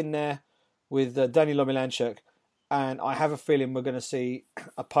he's in there with Daniel Omilanchuk, and I have a feeling we're going to see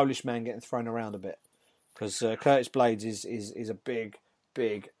a Polish man getting thrown around a bit, because Curtis Blades is a big,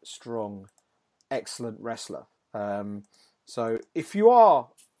 strong, excellent wrestler. So if you are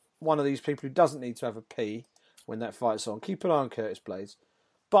one of these people who doesn't need to have a pee when that fight's on, keep an eye on Curtis Blades.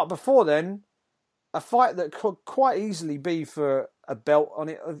 But before then, a fight that could quite easily be for a belt on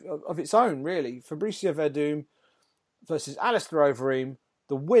it of its own, really. Fabricio Verdun versus Alistair Overeem.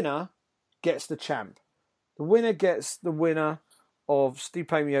 The winner gets the champ. The winner gets the winner of Stipe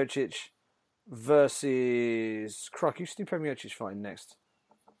Miocic versus... Crikey, who's Stipe Miocic fighting next?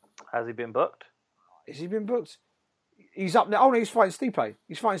 Has he been booked? Has he been booked? He's up now. Oh no, he's fighting Stipe.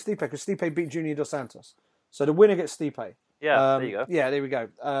 He's fighting Stipe because Stipe beat Junior Dos Santos. So the winner gets Stipe. Yeah, there you go. Yeah, there we go.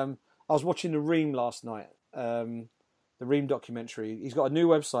 I was watching the Ream last night. The Ream documentary. He's got a new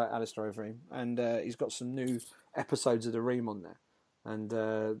website, Alistair Overeem, and he's got some new episodes of the Ream on there.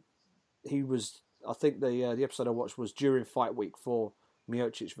 And he was, I think the episode I watched was during fight week for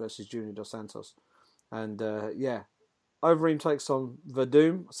Miocic versus Junior Dos Santos. And Overeem takes on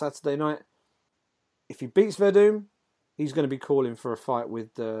Verdum Saturday night. If he beats Verdum, he's going to be calling for a fight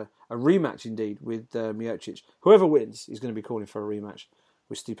with a rematch, indeed, with Miocic. Whoever wins, he's going to be calling for a rematch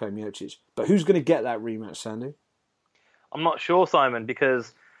with Stipe Miocic. But who's going to get that rematch, Sandy? I'm not sure, Simon,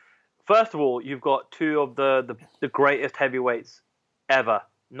 because first of all, you've got two of the greatest heavyweights ever,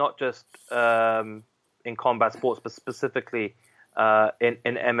 not just in combat sports, but specifically in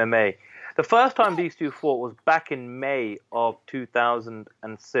MMA. The first time these two fought was back in May of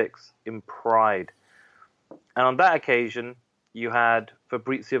 2006 in Pride. And on that occasion, you had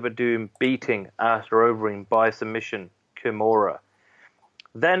Fabrizio Verdum beating Alistair Overeem by submission, Kimura.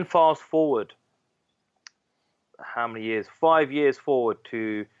 Then fast forward, how many years? 5 years forward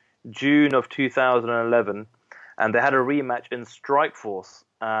to June of 2011, and they had a rematch in Strikeforce,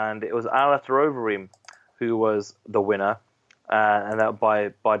 and it was Alistair Overeem who was the winner, and that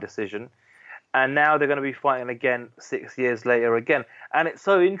by decision. And now they're going to be fighting again 6 years later again. And it's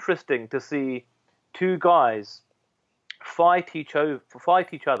so interesting to see two guys fight each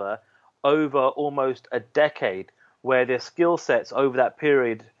other over almost a decade, where their skill sets over that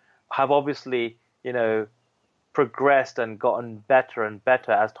period have obviously, progressed and gotten better and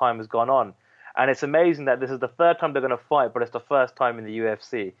better as time has gone on. And it's amazing that this is the third time they're going to fight, but it's the first time in the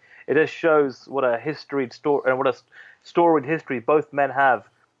UFC. It just shows what a storied history both men have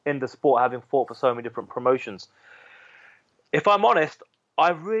in the sport, having fought for so many different promotions. If I'm honest,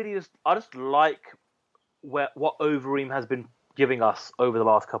 I just like what Overeem has been giving us over the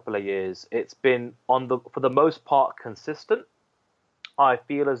last couple of years. It's been for the most part consistent. I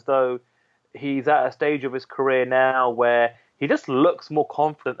feel as though he's at a stage of his career now where he just looks more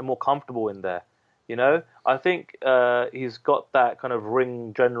confident and more comfortable in there. I think he's got that kind of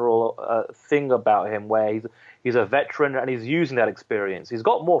ring general thing about him where he's a veteran and he's using that experience. He's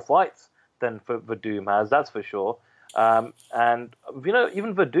got more fights than Verdum has, that's for sure. And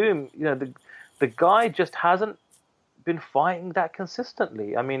even Verdum, the guy just hasn't been fighting that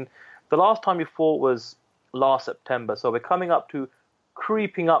consistently. I mean, the last time he fought was last September, so we're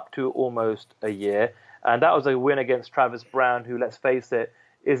creeping up to almost a year, and that was a win against Travis Brown, who, let's face it,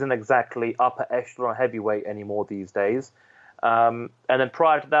 isn't exactly upper echelon heavyweight anymore these days. And then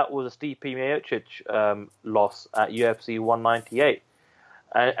prior to that was a Stipe Miocic loss at UFC 198.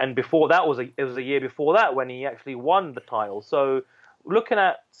 And before that it was a year before that when he actually won the title. So looking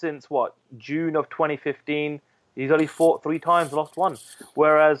at since June of 2015, he's only fought 3 times, lost 1.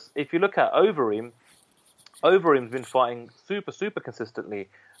 Whereas if you look at Overeem's been fighting super, super consistently,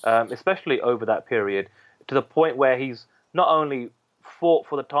 especially over that period, to the point where he's not only fought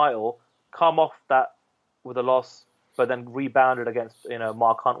for the title, come off that with a loss, but then rebounded against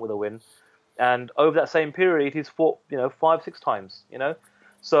Mark Hunt with a win, and over that same period he's fought 5-6 times.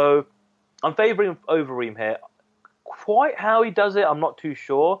 So I'm favouring Overeem here. Quite how he does it, I'm not too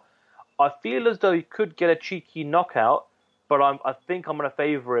sure. I feel as though he could get a cheeky knockout, but I think I'm going to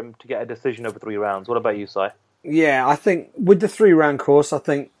favour him to get a decision over 3 rounds. What about you, Si? Yeah, I think with the 3-round course, I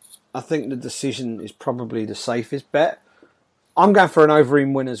think the decision is probably the safest bet. I'm going for an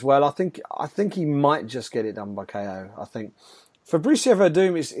Overeem win as well. I think he might just get it done by KO. I think Fabricio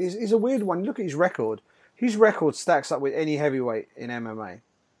Verdum is a weird one. Look at his record. His record stacks up with any heavyweight in MMA.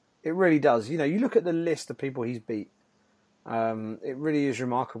 It really does. You look at the list of people he's beat. It really is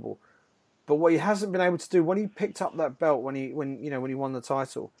remarkable. But what he hasn't been able to do when he picked up that belt, when he won the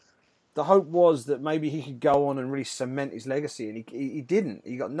title, the hope was that maybe he could go on and really cement his legacy, and he didn't.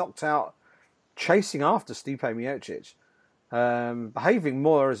 He got knocked out chasing after Stipe Miocic. Behaving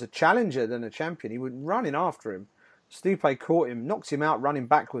more as a challenger than a champion. He was running after him. Stipe caught him, knocked him out running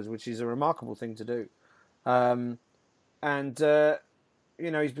backwards, which is a remarkable thing to do.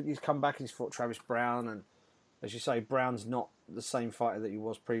 He's come back and he's fought Travis Brown, and as you say, Brown's not the same fighter that he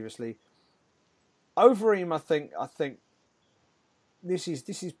was previously. Overeem, I think this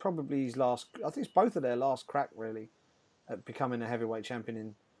is probably his last. I think it's both of their last crack really at becoming a heavyweight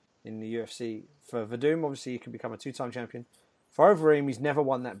champion in the UFC. For Verdum, obviously, he can become a 2-time champion. For Overeem, he's never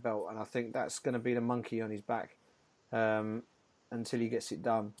won that belt, and I think that's going to be the monkey on his back until he gets it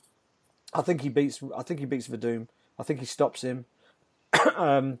done. I think he beats Verdum. I think he stops him.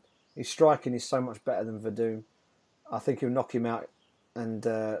 His striking is so much better than Verdum. I think he'll knock him out and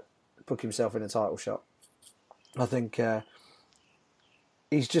put himself in a title shot. I think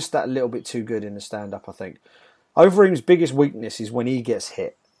he's just that little bit too good in the stand-up, I think. Overeem's biggest weakness is when he gets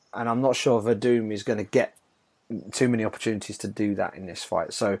hit, and I'm not sure Verdum is going to get too many opportunities to do that in this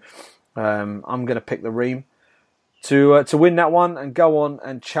fight. So I'm going to pick the Reem to win that one and go on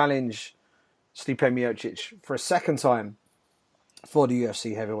and challenge Stipe Miocic for a second time for the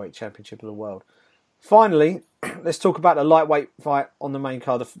UFC Heavyweight Championship of the World. Finally, let's talk about the lightweight fight on the main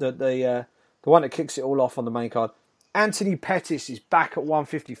card, the one that kicks it all off on the main card. Anthony Pettis is back at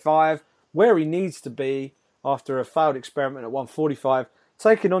 155, where he needs to be after a failed experiment at 145,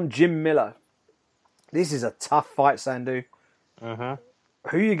 taking on Jim Miller. This is a tough fight, Sandu. Mm-hmm.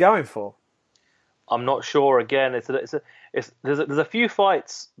 Who are you going for? I'm not sure. Again, there's a few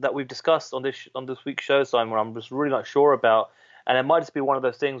fights that we've discussed on this week's show, Simon, where I'm just really not sure about, and it might just be one of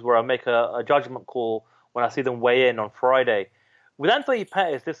those things where I make a judgment call when I see them weigh in on Friday. With Anthony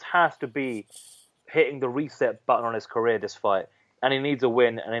Pettis, this has to be hitting the reset button on his career, this fight, and he needs a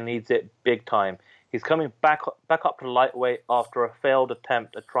win, and he needs it big time. He's coming back up to lightweight after a failed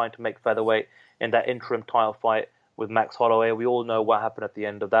attempt at trying to make featherweight in that interim title fight with Max Holloway. We all know what happened at the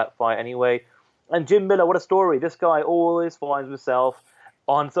end of that fight anyway. And Jim Miller, what a story. This guy always finds himself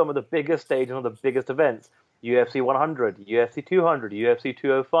on some of the biggest stages, on the biggest events. UFC 100, UFC 200, UFC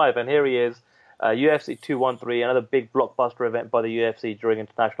 205, and here he is, UFC 213, another big blockbuster event by the UFC during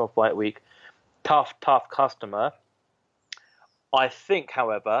International Fight Week. Tough customer. I think,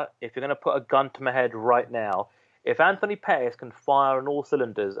 however, if you're going to put a gun to my head right now, if Anthony Pettis can fire on all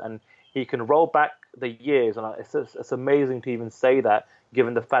cylinders and he can roll back the years, and it's amazing to even say that,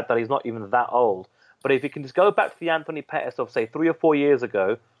 given the fact that he's not even that old. But if he can just go back to the Anthony Pettis of, say, 3 or 4 years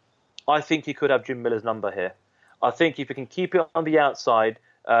ago, I think he could have Jim Miller's number here. I think if he can keep it on the outside,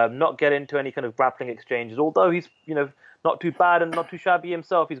 not get into any kind of grappling exchanges, although he's not too bad and not too shabby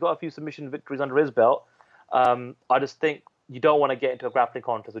himself, he's got a few submission victories under his belt. I just think you don't want to get into a grappling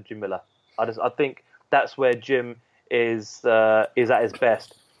contest with Jim Miller. I think that's where Jim is at his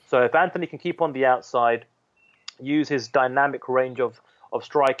best. So if Anthony can keep on the outside, use his dynamic range of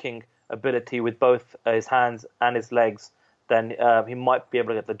striking ability with both his hands and his legs, then he might be able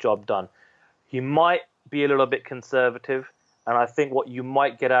to get the job done. He might be a little bit conservative, and I think what you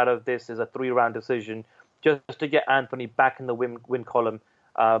might get out of this is a 3-round decision just to get Anthony back in the win column.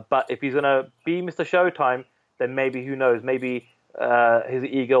 But if he's going to be Mr. Showtime, then maybe, who knows, maybe his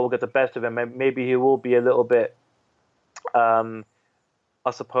ego will get the best of him. Maybe he will be a little bit, I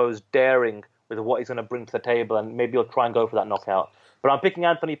suppose, daring with what he's going to bring to the table, and maybe he'll try and go for that knockout. But I'm picking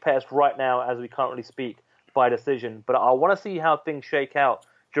Anthony Pettis right now as we currently speak by decision. But I want to see how things shake out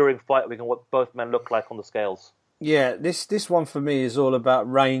during fight week and what both men look like on the scales. Yeah, this one for me is all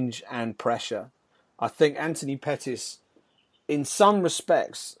about range and pressure. I think Anthony Pettis, in some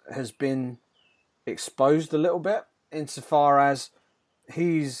respects, has been exposed a little bit insofar as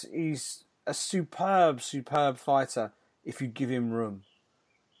he's a superb fighter if you give him room.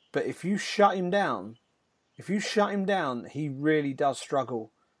 But if you shut him down, he really does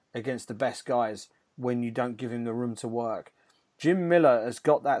struggle against the best guys when you don't give him the room to work. Jim Miller has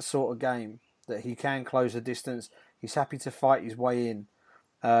got that sort of game that he can close the distance. He's happy to fight his way in.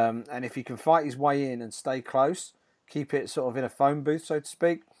 And if he can fight his way in and stay close, keep it sort of in a phone booth, so to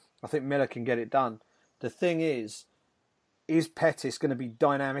speak, I think Miller can get it done. The thing is Pettis going to be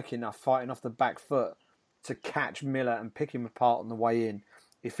dynamic enough fighting off the back foot to catch Miller and pick him apart on the way in?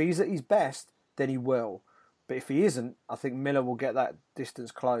 If he's at his best, then he will. But if he isn't, I think Miller will get that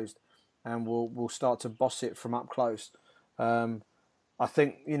distance closed and will start to boss it from up close. I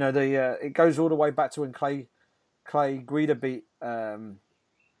think, it goes all the way back to when Clay Guida beat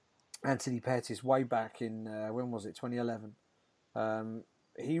Anthony Pettis way back in, when was it, 2011.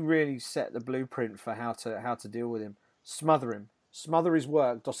 He really set the blueprint for how to deal with him. Smother his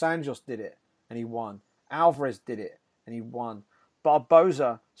work. Dos Anjos did it and he won. Alvarez did it and he won.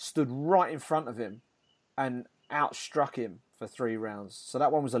 Barboza stood right in front of him and outstruck him for 3 rounds. So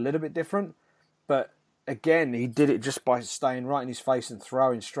that one was a little bit different. But again, he did it just by staying right in his face and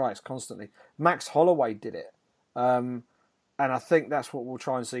throwing strikes constantly. Max Holloway did it. And I think that's what we'll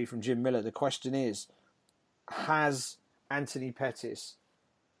try and see from Jim Miller. The question is, has Anthony Pettis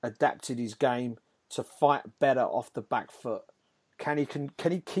adapted his game to fight better off the back foot? Can he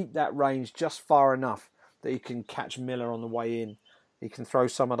keep that range just far enough that he can catch Miller on the way in? He can throw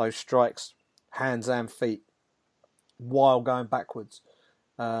some of those strikes, hands and feet, while going backwards.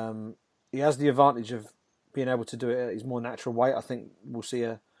 He has the advantage of being able to do it at his more natural weight. I think we'll see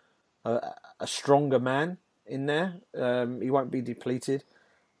a stronger man in there. He won't be depleted.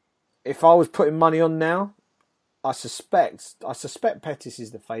 If I was putting money on now, I suspect Pettis is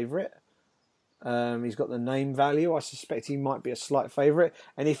the favourite. He's got the name value. I suspect he might be a slight favourite,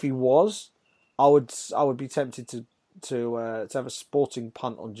 and if he was, I would be tempted to have a sporting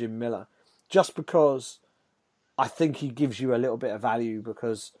punt on Jim Miller, just because I think he gives you a little bit of value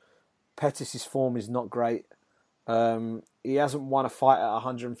because Pettis' form is not great. He hasn't won a fight at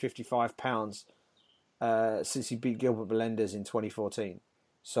 155 pounds since he beat Gilbert Melendez in 2014.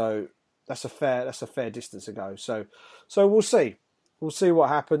 So that's a fair distance to go. So we'll see. We'll see what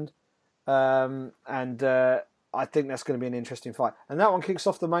happened. And I think that's going to be an interesting fight. And that one kicks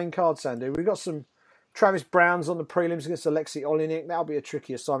off the main card, Sandu. We've got some Travis Browns on the prelims against Alexei Oleinik. That'll be a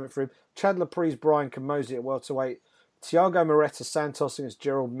tricky assignment for him. Chad Laprise, Brian Camozzi at welterweight. Thiago Moreta Santos against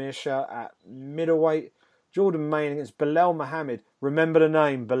Gerald Mirsha at middleweight. Jordan Main against Bilal Muhammad. Remember the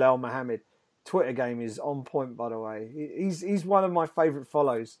name, Bilal Muhammad. Twitter game is on point, by the way. He's one of my favourite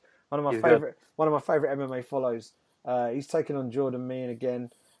follows. One of my favourite MMA follows. He's taken on Jordan Meehan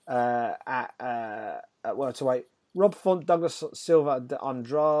again at welterweight. Rob Font, Douglas Silva de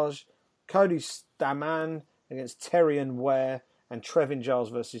Andrade, Cody Stamann against Terrion Ware, and Trevin Giles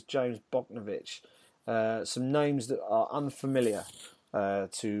versus James Bogdanovich. Some names that are unfamiliar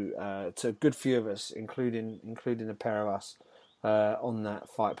to a good few of us, including a pair of us. On that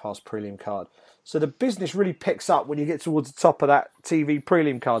Fight Pass prelim card. So the business really picks up when you get towards the top of that TV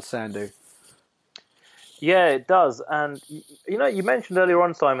prelim card, Sandu. Yeah, it does. And, you mentioned earlier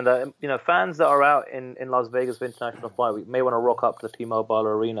on, Simon, that, fans that are out in Las Vegas for International Fight Week may want to rock up to the T-Mobile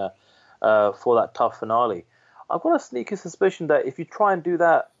Arena for that tough finale. I've got a sneaky suspicion that if you try and do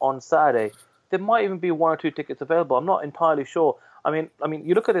that on Saturday, there might even be 1 or 2 tickets available. I'm not entirely sure. I mean,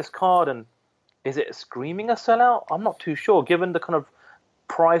 you look at this card and is it screaming a sellout? I'm not too sure, given the kind of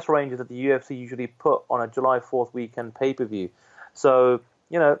price ranges that the UFC usually put on a July 4th weekend pay-per-view. So,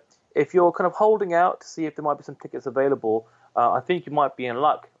 if you're kind of holding out to see if there might be some tickets available, I think you might be in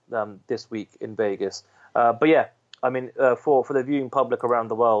luck this week in Vegas. But yeah, for the viewing public around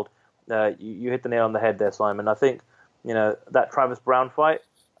the world, you hit the nail on the head there, Simon. I think, that Travis Brown fight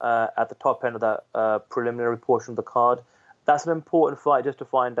at the top end of that preliminary portion of the card, that's an important fight just to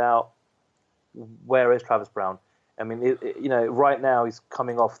find out where is Travis Brown. Right now he's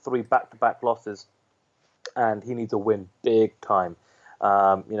coming off 3 back-to-back losses, and he needs a win big time.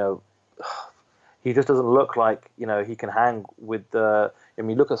 He just doesn't look like he can hang with the.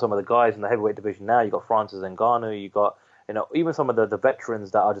 Look at some of the guys in the heavyweight division now. You got Francis Ngannou. You got even some of the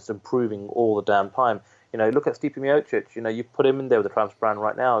veterans that are just improving all the damn time. Look at Stipe Miocic. You put him in there with the Travis Brown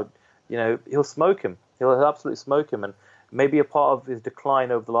right now. He'll smoke him. He'll absolutely smoke him. And maybe a part of his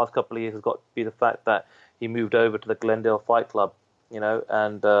decline over the last couple of years has got to be the fact that he moved over to the Glendale Fight Club,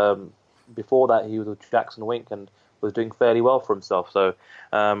 and before that he was with Jackson Wink and was doing fairly well for himself. So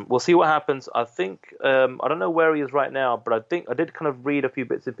we'll see what happens. I think, I don't know where he is right now, but I think I did kind of read a few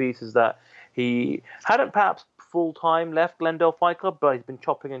bits and pieces that he hadn't perhaps full-time left Glendale Fight Club, but he's been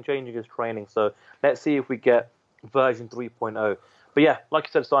chopping and changing his training. So let's see if we get version 3.0. But yeah, like you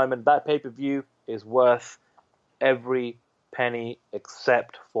said, Simon, that pay-per-view is worth every penny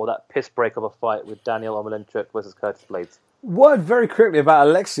except for that piss break of a fight with Daniel Omalenchuk versus Curtis Blades. Word very quickly about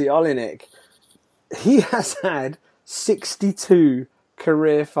Alexei Oleinik. He has had 62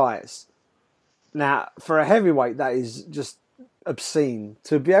 career fights. Now, for a heavyweight, that is just obscene.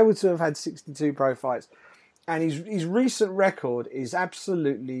 To be able to have had 62 pro fights. And his recent record is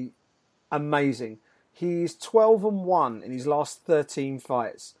absolutely amazing. He's 12-1 in his last 13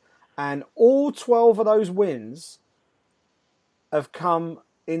 fights. And all 12 of those wins have come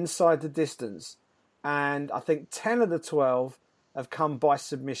inside the distance. And I think 10 of the 12 have come by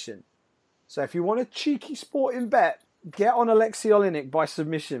submission. So if you want a cheeky sporting bet, get on Alexei Oleinik by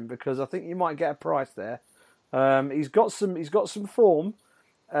submission, because I think you might get a price there. He's got some form.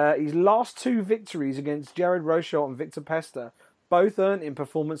 His last 2 victories against Jared Rochat and Victor Pesta both earned him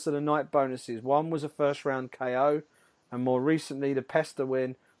Performance of the Night bonuses. One was a first round KO, and more recently the Pesta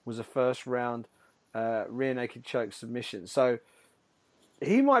win was a first round rear naked choke submission. So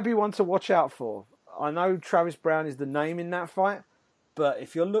he might be one to watch out for. I know Travis Brown is the name in that fight, but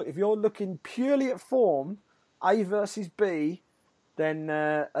if you're looking purely at form, A versus B, then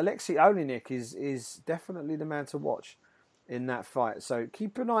Alexei Oleinik is definitely the man to watch in that fight. So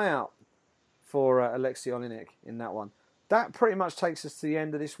keep an eye out for Alexei Oleinik in that one. That pretty much takes us to the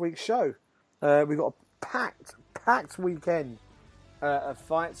end of this week's show. We've got a packed weekend of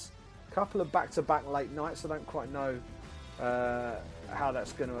fights. A couple of back-to-back late nights. I don't quite know how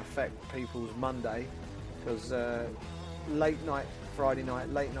that's going to affect people's Monday, because late night Friday night,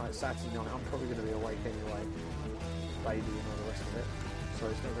 late night Saturday night, I'm probably going to be awake anyway, baby and all the rest of it, so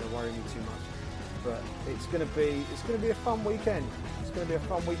it's not going to worry me too much. but it's going to be a fun weekend. It's going to be a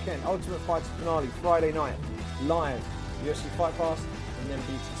fun weekend. Ultimate Fighter finale Friday night, live, UFC Fight Pass, and then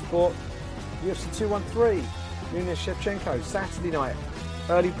BT Sport. UFC 213, Nina Shevchenko, Saturday night,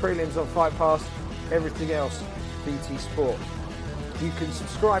 early prelims on Fight Pass, everything else, BT Sport. You can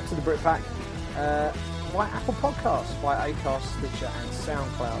subscribe to the BritPack via Apple Podcasts, via Acast, Stitcher and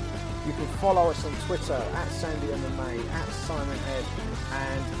SoundCloud. You can follow us on Twitter @SandyMMA, @SimonHead,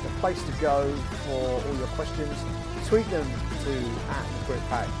 and the place to go for all your questions, tweet them to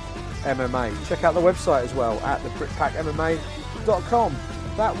 @BritPack MMA. Check out the website as well, thebritpackmma.com.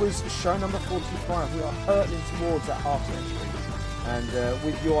 That was show number 45. We are hurtling towards that half century, and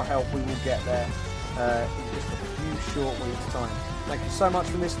with your help we will get there in just a few short weeks' time. Thank you so much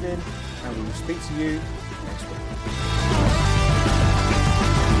for listening, and we will speak to you next week.